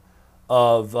excitement,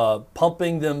 of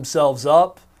pumping themselves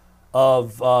up,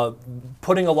 of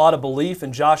putting a lot of belief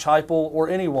in Josh Heupel or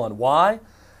anyone. Why?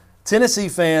 Tennessee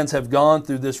fans have gone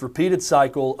through this repeated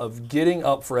cycle of getting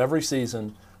up for every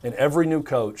season and every new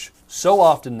coach so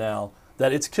often now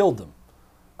that it's killed them.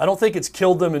 I don't think it's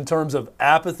killed them in terms of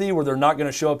apathy where they're not going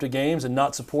to show up to games and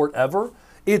not support ever.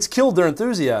 It's killed their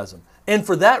enthusiasm. And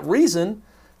for that reason,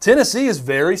 Tennessee is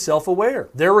very self-aware.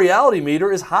 Their reality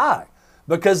meter is high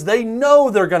because they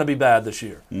know they're going to be bad this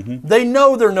year. Mm-hmm. They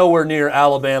know they're nowhere near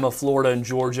Alabama, Florida, and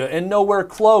Georgia, and nowhere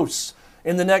close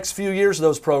in the next few years of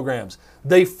those programs.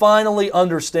 They finally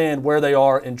understand where they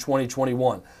are in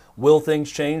 2021. Will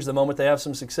things change the moment they have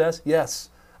some success? Yes.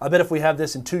 I bet if we have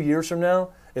this in 2 years from now,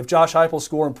 if Josh Heupel's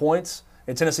scoring points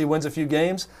and Tennessee wins a few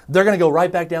games, they're going to go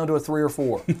right back down to a 3 or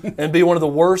 4 and be one of the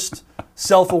worst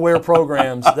self-aware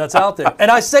programs that's out there.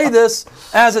 And I say this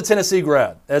as a Tennessee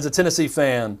grad, as a Tennessee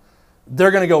fan.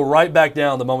 They're going to go right back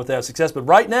down the moment they have success. But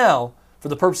right now, for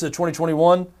the purposes of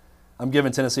 2021, I'm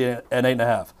giving Tennessee an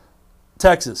 8.5.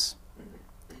 Texas,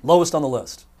 lowest on the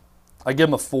list. I give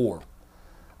them a 4.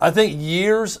 I think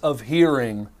years of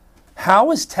hearing,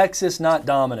 how is Texas not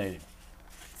dominating,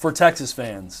 for Texas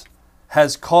fans,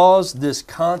 has caused this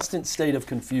constant state of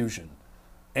confusion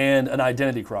and an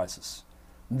identity crisis.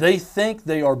 They think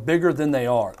they are bigger than they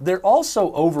are. They're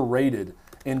also overrated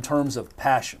in terms of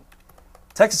passion.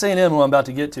 Texas A&M, who I'm about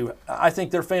to get to, I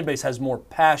think their fan base has more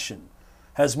passion,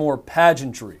 has more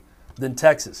pageantry than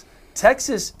Texas.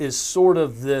 Texas is sort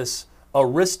of this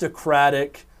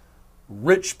aristocratic,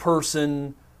 rich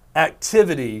person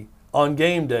activity on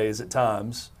game days at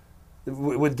times,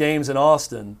 with games in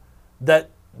Austin,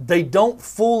 that they don't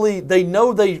fully, they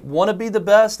know they want to be the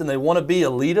best and they want to be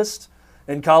elitist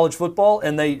in college football,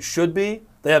 and they should be.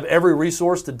 They have every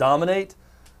resource to dominate.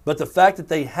 But the fact that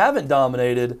they haven't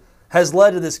dominated has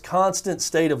led to this constant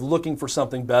state of looking for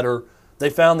something better. They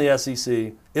found the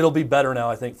SEC. It'll be better now,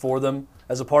 I think, for them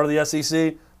as a part of the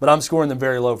SEC, but I'm scoring them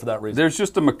very low for that reason. There's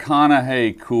just a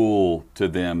McConaughey cool to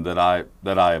them that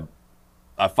I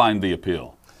find the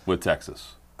appeal with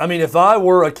Texas. I mean, if I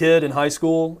were a kid in high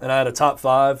school and I had a top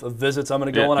 5 of visits I'm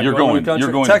going to go on, I'd go around the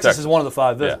country. Texas is one of the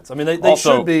 5 visits. Yeah. I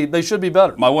mean, they should be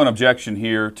better. My one objection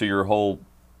here to your whole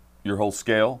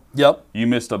scale. Yep. You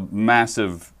missed a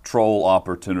massive troll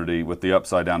opportunity with the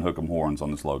upside down hook'em horns on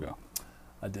this logo.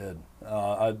 I did.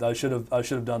 I should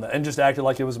have done that and just acted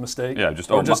like it was a mistake. Yeah, just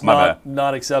my bad.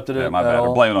 Not accepted it. Yeah, my bad.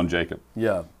 Or blame it on Jacob.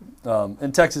 Yeah.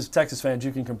 And Texas fans,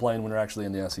 you can complain when you're actually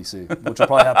in the SEC, which will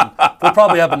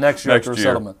probably happen next year after a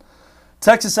settlement.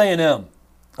 Texas A&M,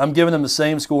 I'm giving them the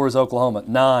same score as Oklahoma,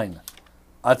 9.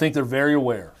 I think they're very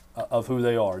aware of who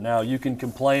they are. Now, you can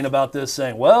complain about this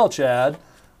saying, well, Chad,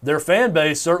 their fan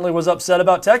base certainly was upset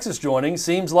about Texas joining.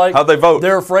 Seems like how'd they vote?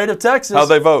 They're afraid of Texas. How'd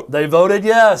they vote? They voted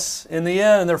yes in the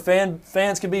end, and their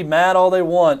fans can be mad all they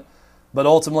want, but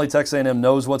ultimately Texas A&M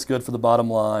knows what's good for the bottom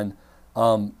line.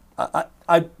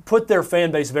 I put their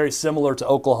fan base very similar to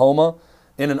Oklahoma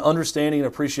in an understanding and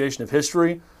appreciation of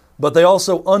history, but they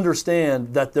also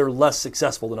understand that they're less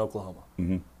successful than Oklahoma.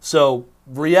 Mm-hmm. So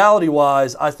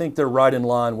reality-wise, I think they're right in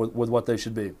line with what they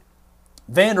should be.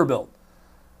 Vanderbilt.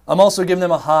 I'm also giving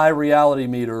them a high reality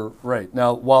meter rate.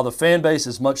 Now, while the fan base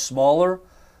is much smaller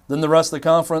than the rest of the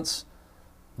conference,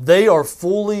 they are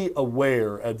fully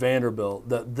aware at Vanderbilt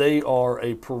that they are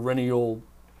a perennial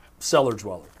cellar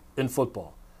dweller in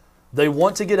football. They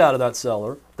want to get out of that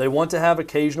cellar. They want to have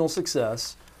occasional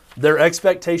success. Their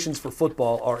expectations for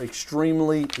football are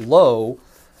extremely low.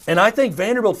 And I think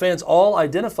Vanderbilt fans all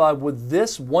identify with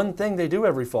this one thing they do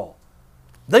every fall.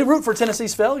 They root for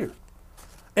Tennessee's failure.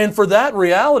 And for that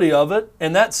reality of it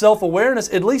and that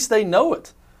self-awareness, at least they know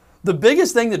it. The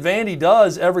biggest thing that Vandy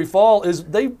does every fall is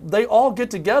they all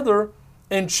get together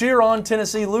and cheer on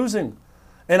Tennessee losing.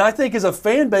 And I think as a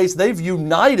fan base, they've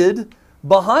united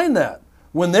behind that.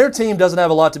 When their team doesn't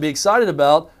have a lot to be excited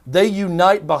about, they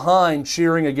unite behind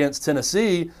cheering against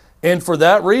Tennessee. And for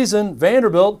that reason,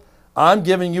 Vanderbilt, I'm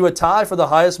giving you a tie for the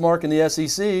highest mark in the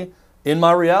SEC in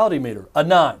my reality meter, a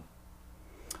 9.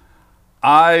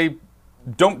 I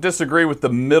don't disagree with the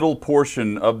middle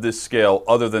portion of this scale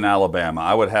other than Alabama.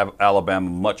 I would have Alabama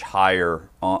much higher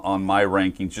on my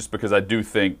rankings just because I do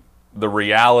think the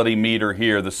reality meter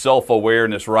here, the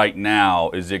self-awareness right now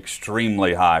is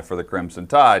extremely high for the Crimson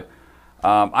Tide.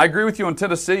 I agree with you on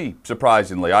Tennessee,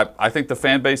 surprisingly. I think the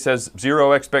fan base has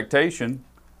zero expectation,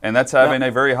 and that's having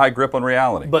a very high grip on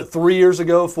reality. But 3 years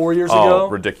ago, 4 years ago,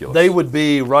 ridiculous. They would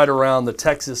be right around the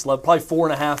Texas level, probably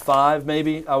 4.5, 5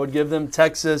 maybe I would give them.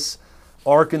 Texas,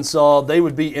 Arkansas, they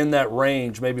would be in that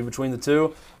range, maybe between the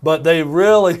two. But they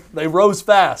rose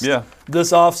fast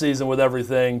this offseason with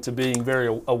everything to being very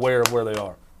aware of where they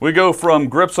are. We go from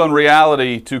grips on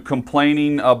reality to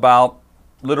complaining about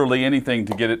literally anything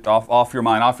to get it off your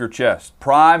mind, off your chest.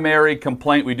 Primary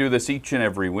complaint. We do this each and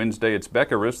every Wednesday. It's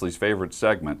Becca Risley's favorite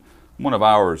segment, one of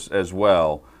ours as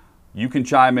well. You can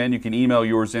chime in. You can email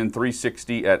yours in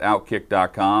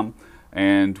 360@outkick.com,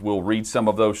 and we'll read some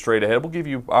of those straight ahead. We'll give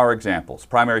you our examples.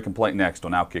 Primary complaint next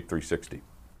on Outkick 360.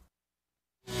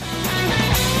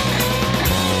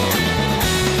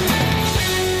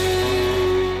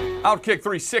 Outkick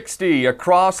 360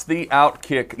 across the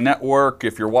Outkick network.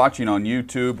 If you're watching on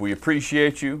YouTube, we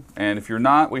appreciate you. And if you're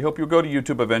not, we hope you'll go to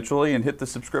YouTube eventually and hit the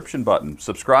subscription button.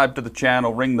 Subscribe to the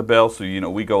channel, ring the bell so you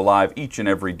know we go live each and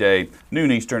every day,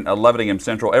 noon Eastern, 11 a.m.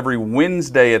 Central, every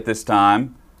Wednesday at this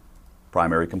time.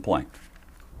 Primary complaint.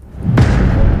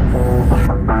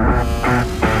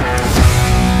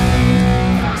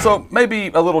 So maybe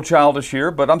a little childish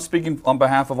here, but I'm speaking on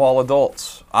behalf of all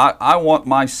adults. I want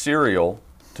my cereal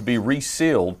to be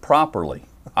resealed properly.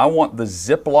 I want the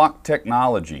Ziploc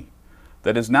technology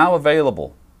that is now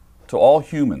available to all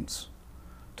humans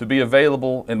to be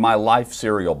available in my Life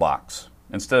cereal box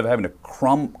instead of having to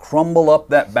crumble up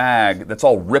that bag that's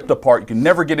all ripped apart. You can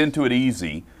never get into it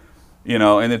easy,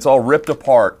 and it's all ripped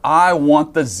apart. I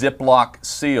want the Ziploc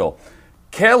seal.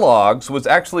 Kellogg's was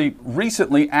actually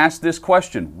recently asked this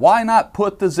question: why not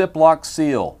put the Ziploc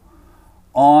seal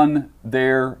on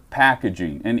their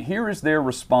packaging? And here is their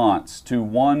response to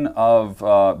one of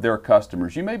their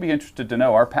customers. You may be interested to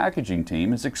know our packaging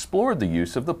team has explored the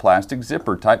use of the plastic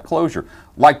zipper type closure,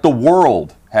 like the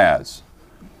world has.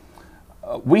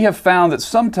 We have found that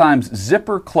sometimes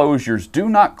zipper closures do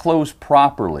not close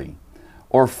properly,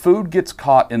 or food gets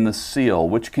caught in the seal,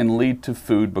 which can lead to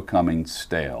food becoming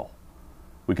stale.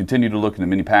 We continue to look into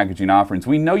many packaging offerings.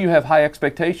 We know you have high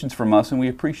expectations from us, and we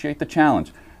appreciate the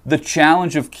challenge. The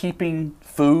challenge of keeping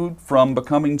food from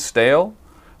becoming stale,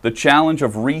 the challenge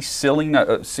of sealing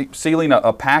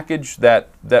a package that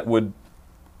would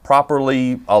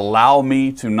properly allow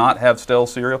me to not have stale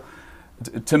cereal.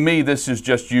 To me, this is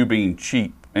just you being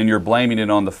cheap, and you're blaming it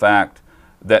on the fact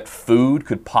that food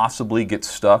could possibly get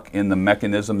stuck in the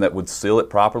mechanism that would seal it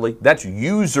properly. That's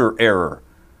user error.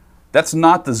 That's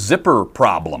not the zipper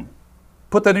problem.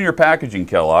 Put that in your packaging,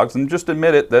 Kellogg's, and just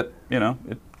admit it that,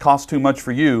 it costs too much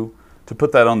for you to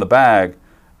put that on the bag,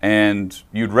 and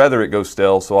you'd rather it go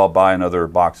stale, so I'll buy another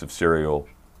box of cereal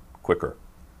quicker.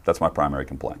 That's my primary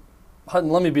complaint. Hutton,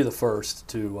 let me be the first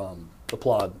to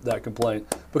applaud that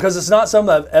complaint, because it's not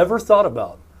something I've ever thought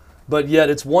about, but yet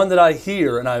it's one that I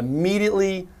hear and I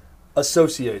immediately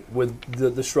associate with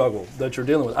the struggle that you're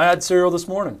dealing with. I had cereal this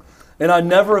morning, and I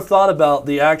never have thought about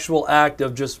the actual act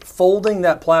of just folding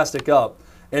that plastic up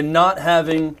and not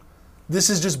having, this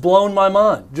has just blown my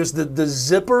mind. Just the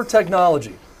zipper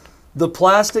technology, the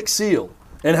plastic seal,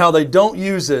 and how they don't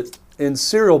use it in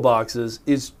cereal boxes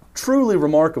is truly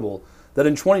remarkable that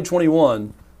in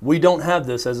 2021, we don't have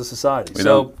this as a society.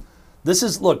 This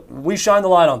is, look, we shine the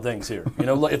light on things here.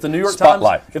 If the New York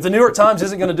Times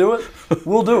isn't going to do it,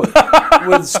 we'll do it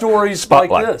with stories like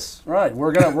this. Right?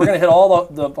 We're gonna hit all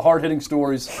the hard-hitting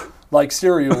stories like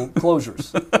cereal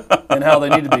closures and how they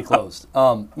need to be closed.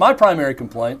 My primary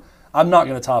complaint, I'm not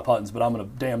going to top Hutton's, but I'm going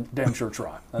to damn sure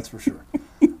try. That's for sure.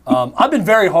 I've been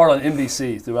very hard on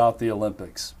NBC throughout the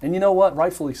Olympics, and you know what?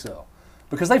 Rightfully so,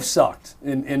 because they've sucked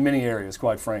in many areas,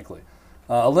 quite frankly.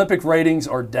 Olympic ratings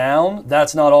are down.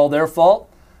 That's not all their fault.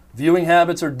 Viewing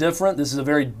habits are different. This is a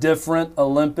very different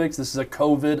Olympics. This is a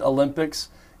COVID Olympics.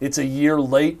 It's a year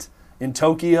late in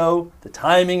Tokyo. The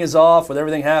timing is off with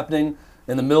everything happening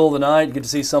in the middle of the night. You get to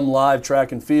see some live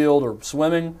track and field or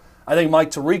swimming. I think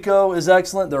Mike Tirico is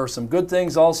excellent. There are some good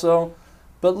things also.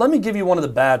 But let me give you one of the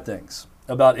bad things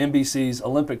about NBC's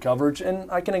Olympic coverage, and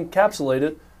I can encapsulate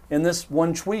it in this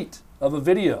one tweet of a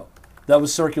video that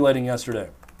was circulating yesterday.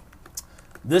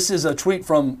 This is a tweet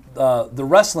from the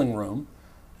Wrestling Room,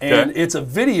 and it's a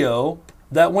video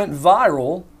that went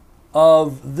viral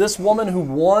of this woman who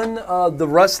won the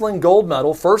wrestling gold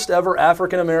medal, first ever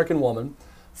African-American woman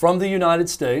from the United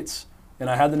States. And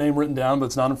I had the name written down, but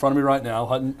it's not in front of me right now.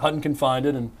 Hutton can find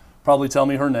it and probably tell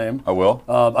me her name. I will.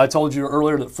 I told you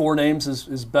earlier that 4 names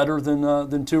is better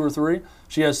than 2 or 3.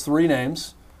 She has 3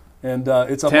 names, and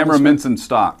it's up. Tamara Minson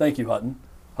Stock. Thank you, Hutton.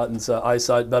 Hutton's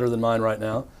eyesight better than mine right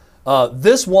now.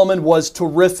 This woman was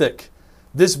terrific.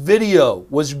 This video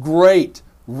was great,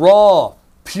 raw,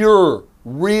 pure,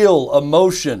 real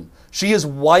emotion. She is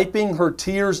wiping her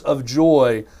tears of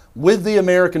joy with the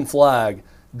American flag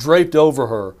draped over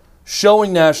her,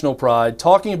 showing national pride,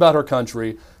 talking about her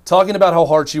country, talking about how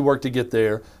hard she worked to get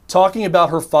there, talking about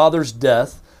her father's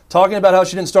death, talking about how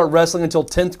she didn't start wrestling until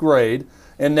 10th grade,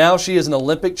 and now she is an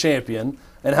Olympic champion,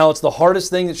 and how it's the hardest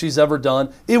thing that she's ever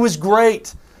done. It was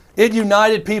great. It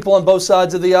united people on both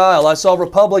sides of the aisle. I saw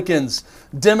Republicans,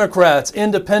 Democrats,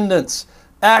 independents,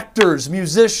 actors,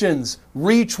 musicians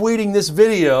retweeting this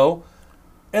video,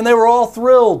 and they were all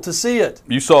thrilled to see it.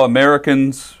 You saw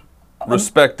Americans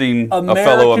respecting a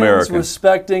fellow American.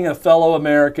 Respecting a fellow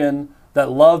American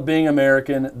that loved being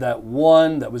American, that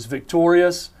won, that was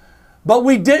victorious. But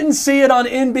we didn't see it on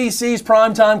NBC's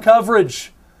primetime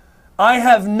coverage. I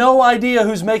have no idea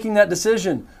who's making that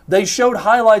decision. They showed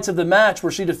highlights of the match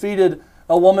where she defeated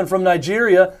a woman from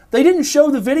Nigeria. They didn't show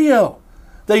the video.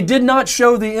 They did not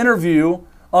show the interview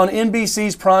on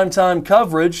NBC's primetime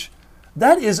coverage.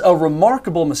 That is a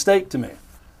remarkable mistake to me.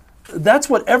 That's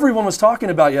what everyone was talking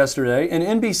about yesterday,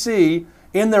 and NBC,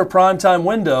 in their primetime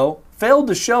window, failed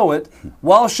to show it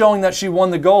while showing that she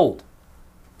won the gold.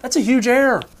 That's a huge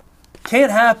error.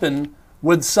 Can't happen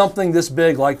with something this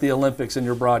big like the Olympics in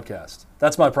your broadcast.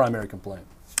 That's my primary complaint.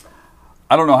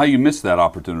 I don't know how you missed that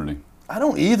opportunity. I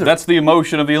don't either. That's the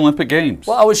emotion of the Olympic Games.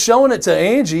 Well, I was showing it to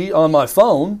Angie on my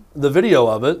phone, the video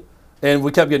of it, and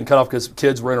we kept getting cut off because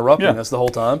kids were interrupting us the whole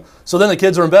time. So then the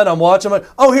kids are in bed, I'm watching, I'm like,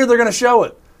 oh, here, they're going to show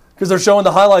it. Because they're showing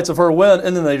the highlights of her win,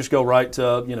 and then they just go right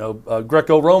to,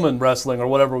 Greco-Roman wrestling or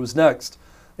whatever was next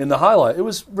in the highlight. It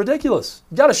was ridiculous.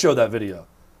 You got to show that video.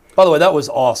 By the way, that was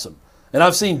awesome. And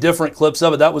I've seen different clips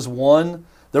of it. That was one.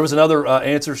 There was another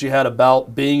answer she had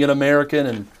about being an American,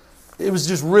 and it was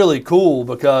just really cool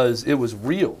because it was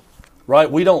real,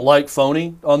 right? We don't like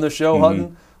phony on this show,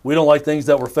 Hutton. We don't like things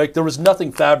that were fake. There was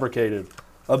nothing fabricated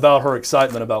about her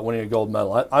excitement about winning a gold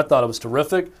medal. I thought it was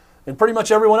terrific. And pretty much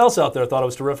everyone else out there thought it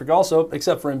was terrific also,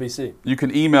 except for NBC. You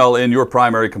can email in your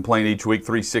primary complaint each week,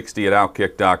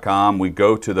 360@outkick.com. We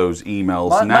go to those emails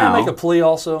now. May I make a plea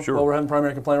also Sure. while we're having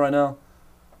primary complaint right now?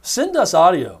 Send us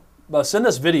audio. Send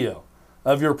us video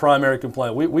of your primary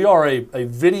complaint. We are a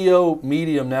video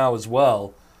medium now as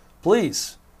well.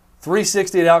 Please,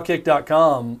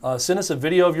 360@outkick.com. Send us a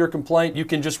video of your complaint. You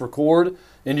can just record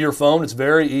into your phone. It's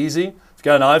very easy. If you've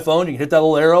got an iPhone, you can hit that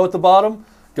little arrow at the bottom.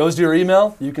 Goes to your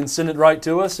email. You can send it right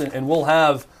to us, and we'll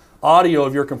have audio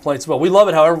of your complaints as well. We love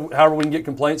it however we can get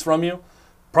complaints from you.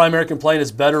 Primary complaint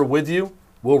is better with you.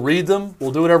 We'll read them.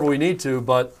 We'll do whatever we need to,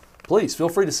 but please feel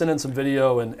free to send in some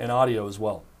video and audio as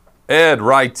well. Ed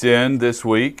writes in this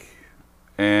week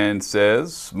and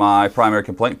says, my primary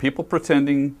complaint, people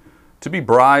pretending to be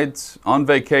brides on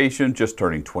vacation, just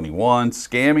turning 21,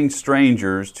 scamming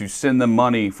strangers to send them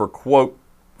money for, quote,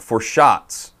 for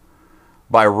shots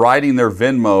by writing their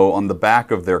Venmo on the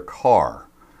back of their car.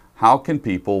 How can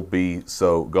people be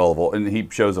so gullible? And he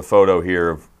shows a photo here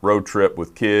of road trip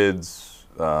with kids,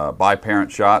 buy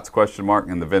parent shots, question mark,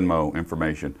 and the Venmo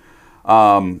information.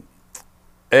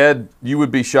 Ed, you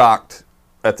would be shocked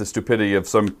at the stupidity of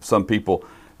some people.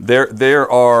 There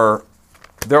are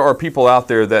people out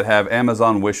there that have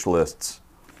Amazon wish lists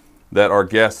that are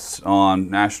guests on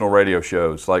national radio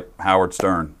shows like Howard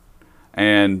Stern.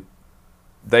 And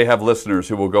they have listeners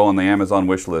who will go on the Amazon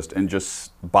wish list and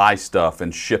just buy stuff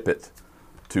and ship it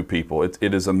to people.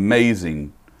 It is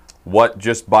amazing what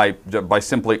just by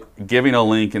simply giving a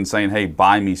link and saying, hey,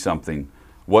 buy me something,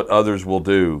 what others will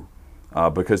do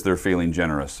because they're feeling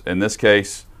generous. In this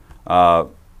case,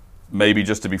 maybe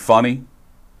just to be funny,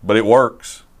 but it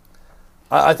works.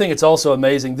 I think it's also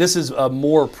amazing. This is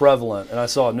more prevalent, and I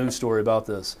saw a news story about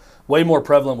this, way more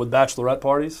prevalent with bachelorette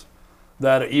parties.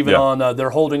 That even on,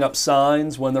 they're holding up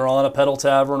signs when they're on a pedal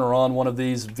tavern or on one of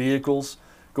these vehicles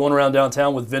going around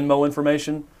downtown with Venmo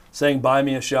information saying, buy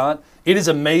me a shot. It is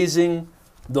amazing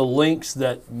the links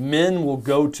that men will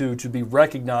go to be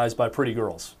recognized by pretty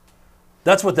girls.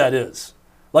 That's what that is.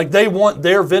 Like they want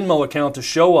their Venmo account to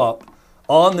show up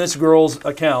on this girl's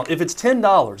account. If it's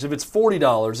 $10, if it's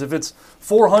 $40, if it's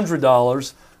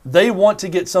 $400, they want to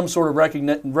get some sort of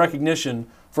recognition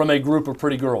from a group of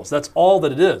pretty girls. That's all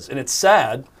that it is. And it's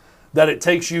sad that it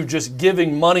takes you just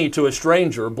giving money to a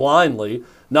stranger blindly,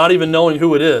 not even knowing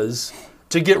who it is,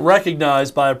 to get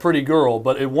recognized by a pretty girl.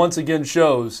 But it once again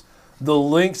shows the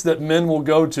lengths that men will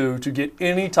go to get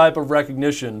any type of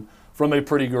recognition from a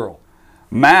pretty girl.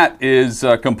 Matt is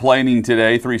complaining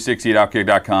today, 360 at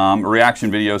Outkick.com,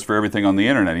 reaction videos for everything on the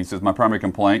internet. He says, my primary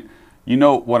complaint, you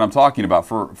know what I'm talking about.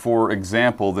 For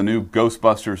example, the new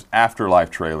Ghostbusters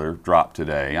Afterlife trailer dropped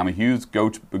today. I'm a huge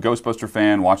Ghostbuster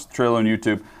fan, watched the trailer on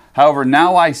YouTube. However,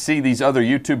 now I see these other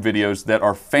YouTube videos that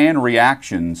are fan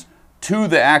reactions to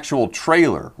the actual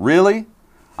trailer. Really?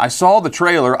 I saw the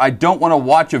trailer. I don't want to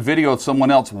watch a video of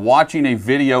someone else watching a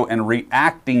video and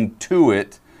reacting to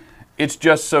it. It's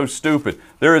just so stupid.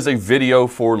 There is a video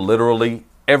for literally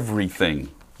everything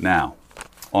now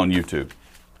on YouTube.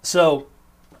 So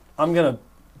I'm going to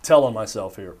tell on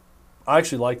myself here. I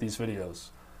actually like these videos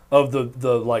of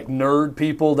the like nerd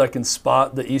people that can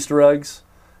spot the Easter eggs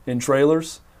in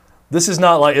trailers. This is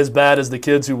not like as bad as the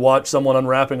kids who watch someone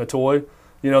unwrapping a toy.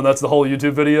 You know, that's the whole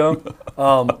YouTube video.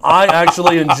 I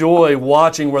actually enjoy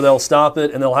watching where they'll stop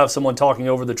it and they'll have someone talking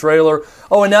over the trailer.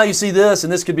 Oh, and now you see this,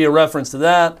 and this could be a reference to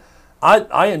that.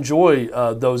 I enjoy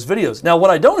those videos. Now,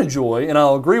 what I don't enjoy, and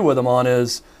I'll agree with them on,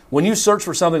 is when you search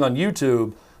for something on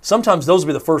YouTube, sometimes those will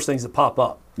be the first things that pop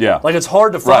up. Yeah. Like it's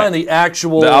hard to find the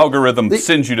actual... The algorithm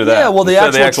sends you to that. Yeah, well, the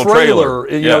actual trailer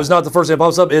you know, is not the first thing that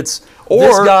pops up. It's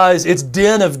it's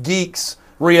Den of Geeks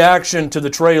reaction to the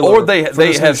trailer. Or they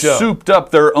have souped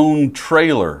up their own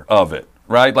trailer of it,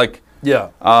 right? Like...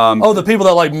 Yeah. The people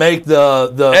that like make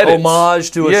the homage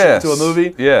to a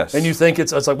movie. Yes. And you think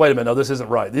it's like, wait a minute, no, this isn't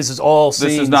right. This is all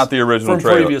scenes. This is not the original from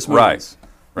trailer. Previous movies.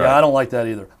 Right. Yeah, I don't like that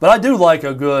either. But I do like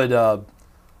a good,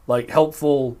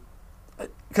 helpful.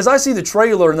 Because I see the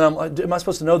trailer and then I'm like, am I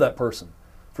supposed to know that person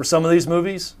for some of these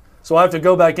movies? So I have to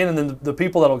go back in and then the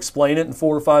people that'll explain it in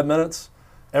 4 or 5 minutes,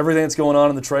 everything that's going on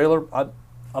in the trailer,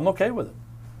 I'm okay with it.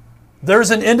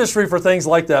 There's an industry for things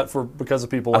like that because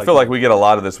of people like that. I feel like we get a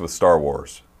lot of this with Star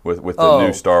Wars, with the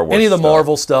new Star Wars any of the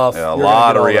Marvel stuff. Yeah, a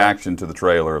lot of reaction to the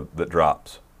trailer that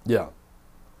drops. Yeah.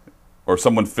 Or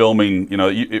someone filming, you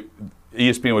know,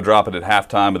 ESPN would drop it at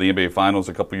halftime of the NBA Finals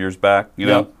a couple years back, you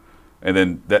know? And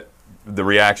then the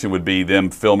reaction would be them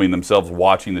filming themselves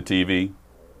watching the TV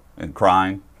and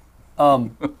crying.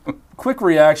 Quick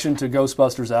reaction to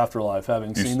Ghostbusters Afterlife,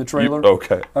 having seen the trailer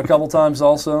a couple times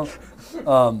also.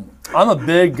 I'm a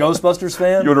big Ghostbusters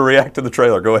fan. You want to react to the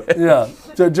trailer? Go ahead. Yeah,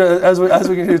 as we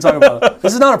continue to talk about it.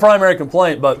 This is not a primary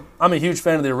complaint, but I'm a huge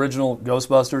fan of the original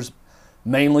Ghostbusters,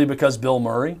 mainly because Bill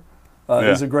Murray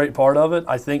is a great part of it.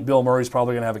 I think Bill Murray's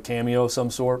probably going to have a cameo of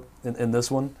some sort in this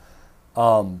one.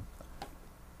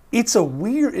 It's a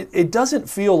weird... It doesn't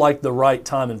feel like the right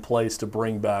time and place to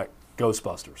bring back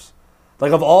Ghostbusters.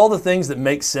 Like, of all the things that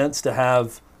make sense to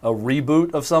have a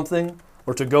reboot of something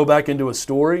or to go back into a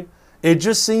story, it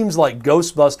just seems like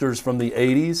Ghostbusters from the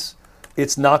 80s,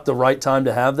 it's not the right time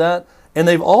to have that. And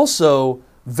they've also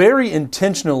very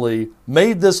intentionally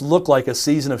made this look like a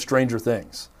season of Stranger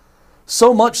Things.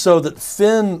 So much so that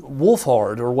Finn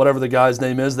Wolfhard, or whatever the guy's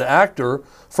name is, the actor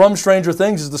from Stranger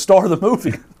Things, is the star of the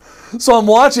movie. So I'm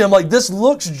watching, I'm like, this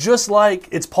looks just like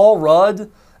it's Paul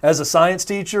Rudd as a science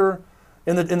teacher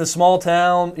in the small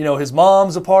town. You know, his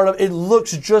mom's a part of it. It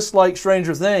looks just like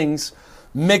Stranger Things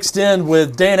mixed in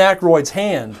with Dan Aykroyd's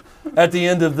hand at the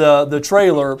end of the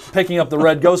trailer picking up the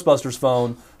red Ghostbusters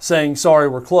phone saying, sorry,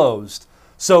 we're closed.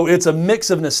 So it's a mix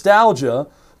of nostalgia,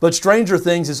 but Stranger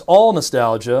Things is all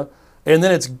nostalgia, and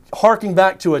then it's harking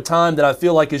back to a time that I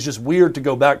feel like is just weird to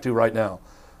go back to right now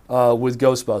with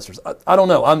Ghostbusters. I don't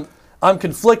know. I'm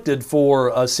conflicted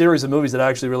for a series of movies that I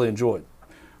actually really enjoyed.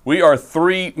 We are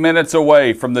 3 minutes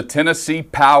away from the Tennessee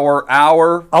Power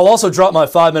Hour. I'll also drop my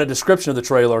 5-minute description of the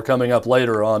trailer coming up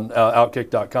later on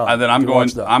Outkick.com. And then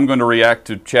I'm going to react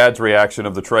to Chad's reaction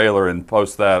of the trailer and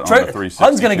post that on the 360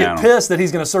 Hunt's going to get pissed that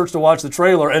he's going to search to watch the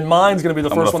trailer, and mine's going to be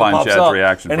the first one that pops Chad's up,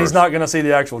 reaction and he's not going to see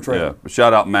the actual trailer. Yeah, but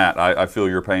shout out Matt. I feel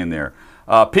your pain there.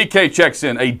 PK checks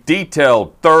in a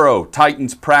detailed, thorough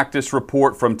Titans practice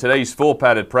report from today's full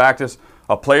padded practice.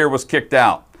 A player was kicked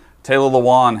out. Taylor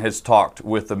Lewan has talked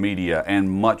with the media and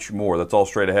much more. That's all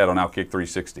straight ahead on Outkick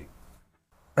 360.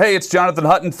 Hey, it's Jonathan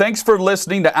Hutton. Thanks for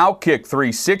listening to Outkick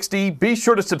 360. Be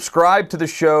sure to subscribe to the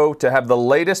show to have the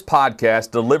latest podcast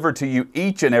delivered to you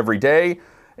each and every day.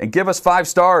 And give us 5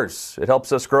 stars. It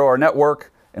helps us grow our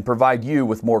network and provide you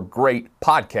with more great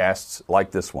podcasts like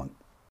this one.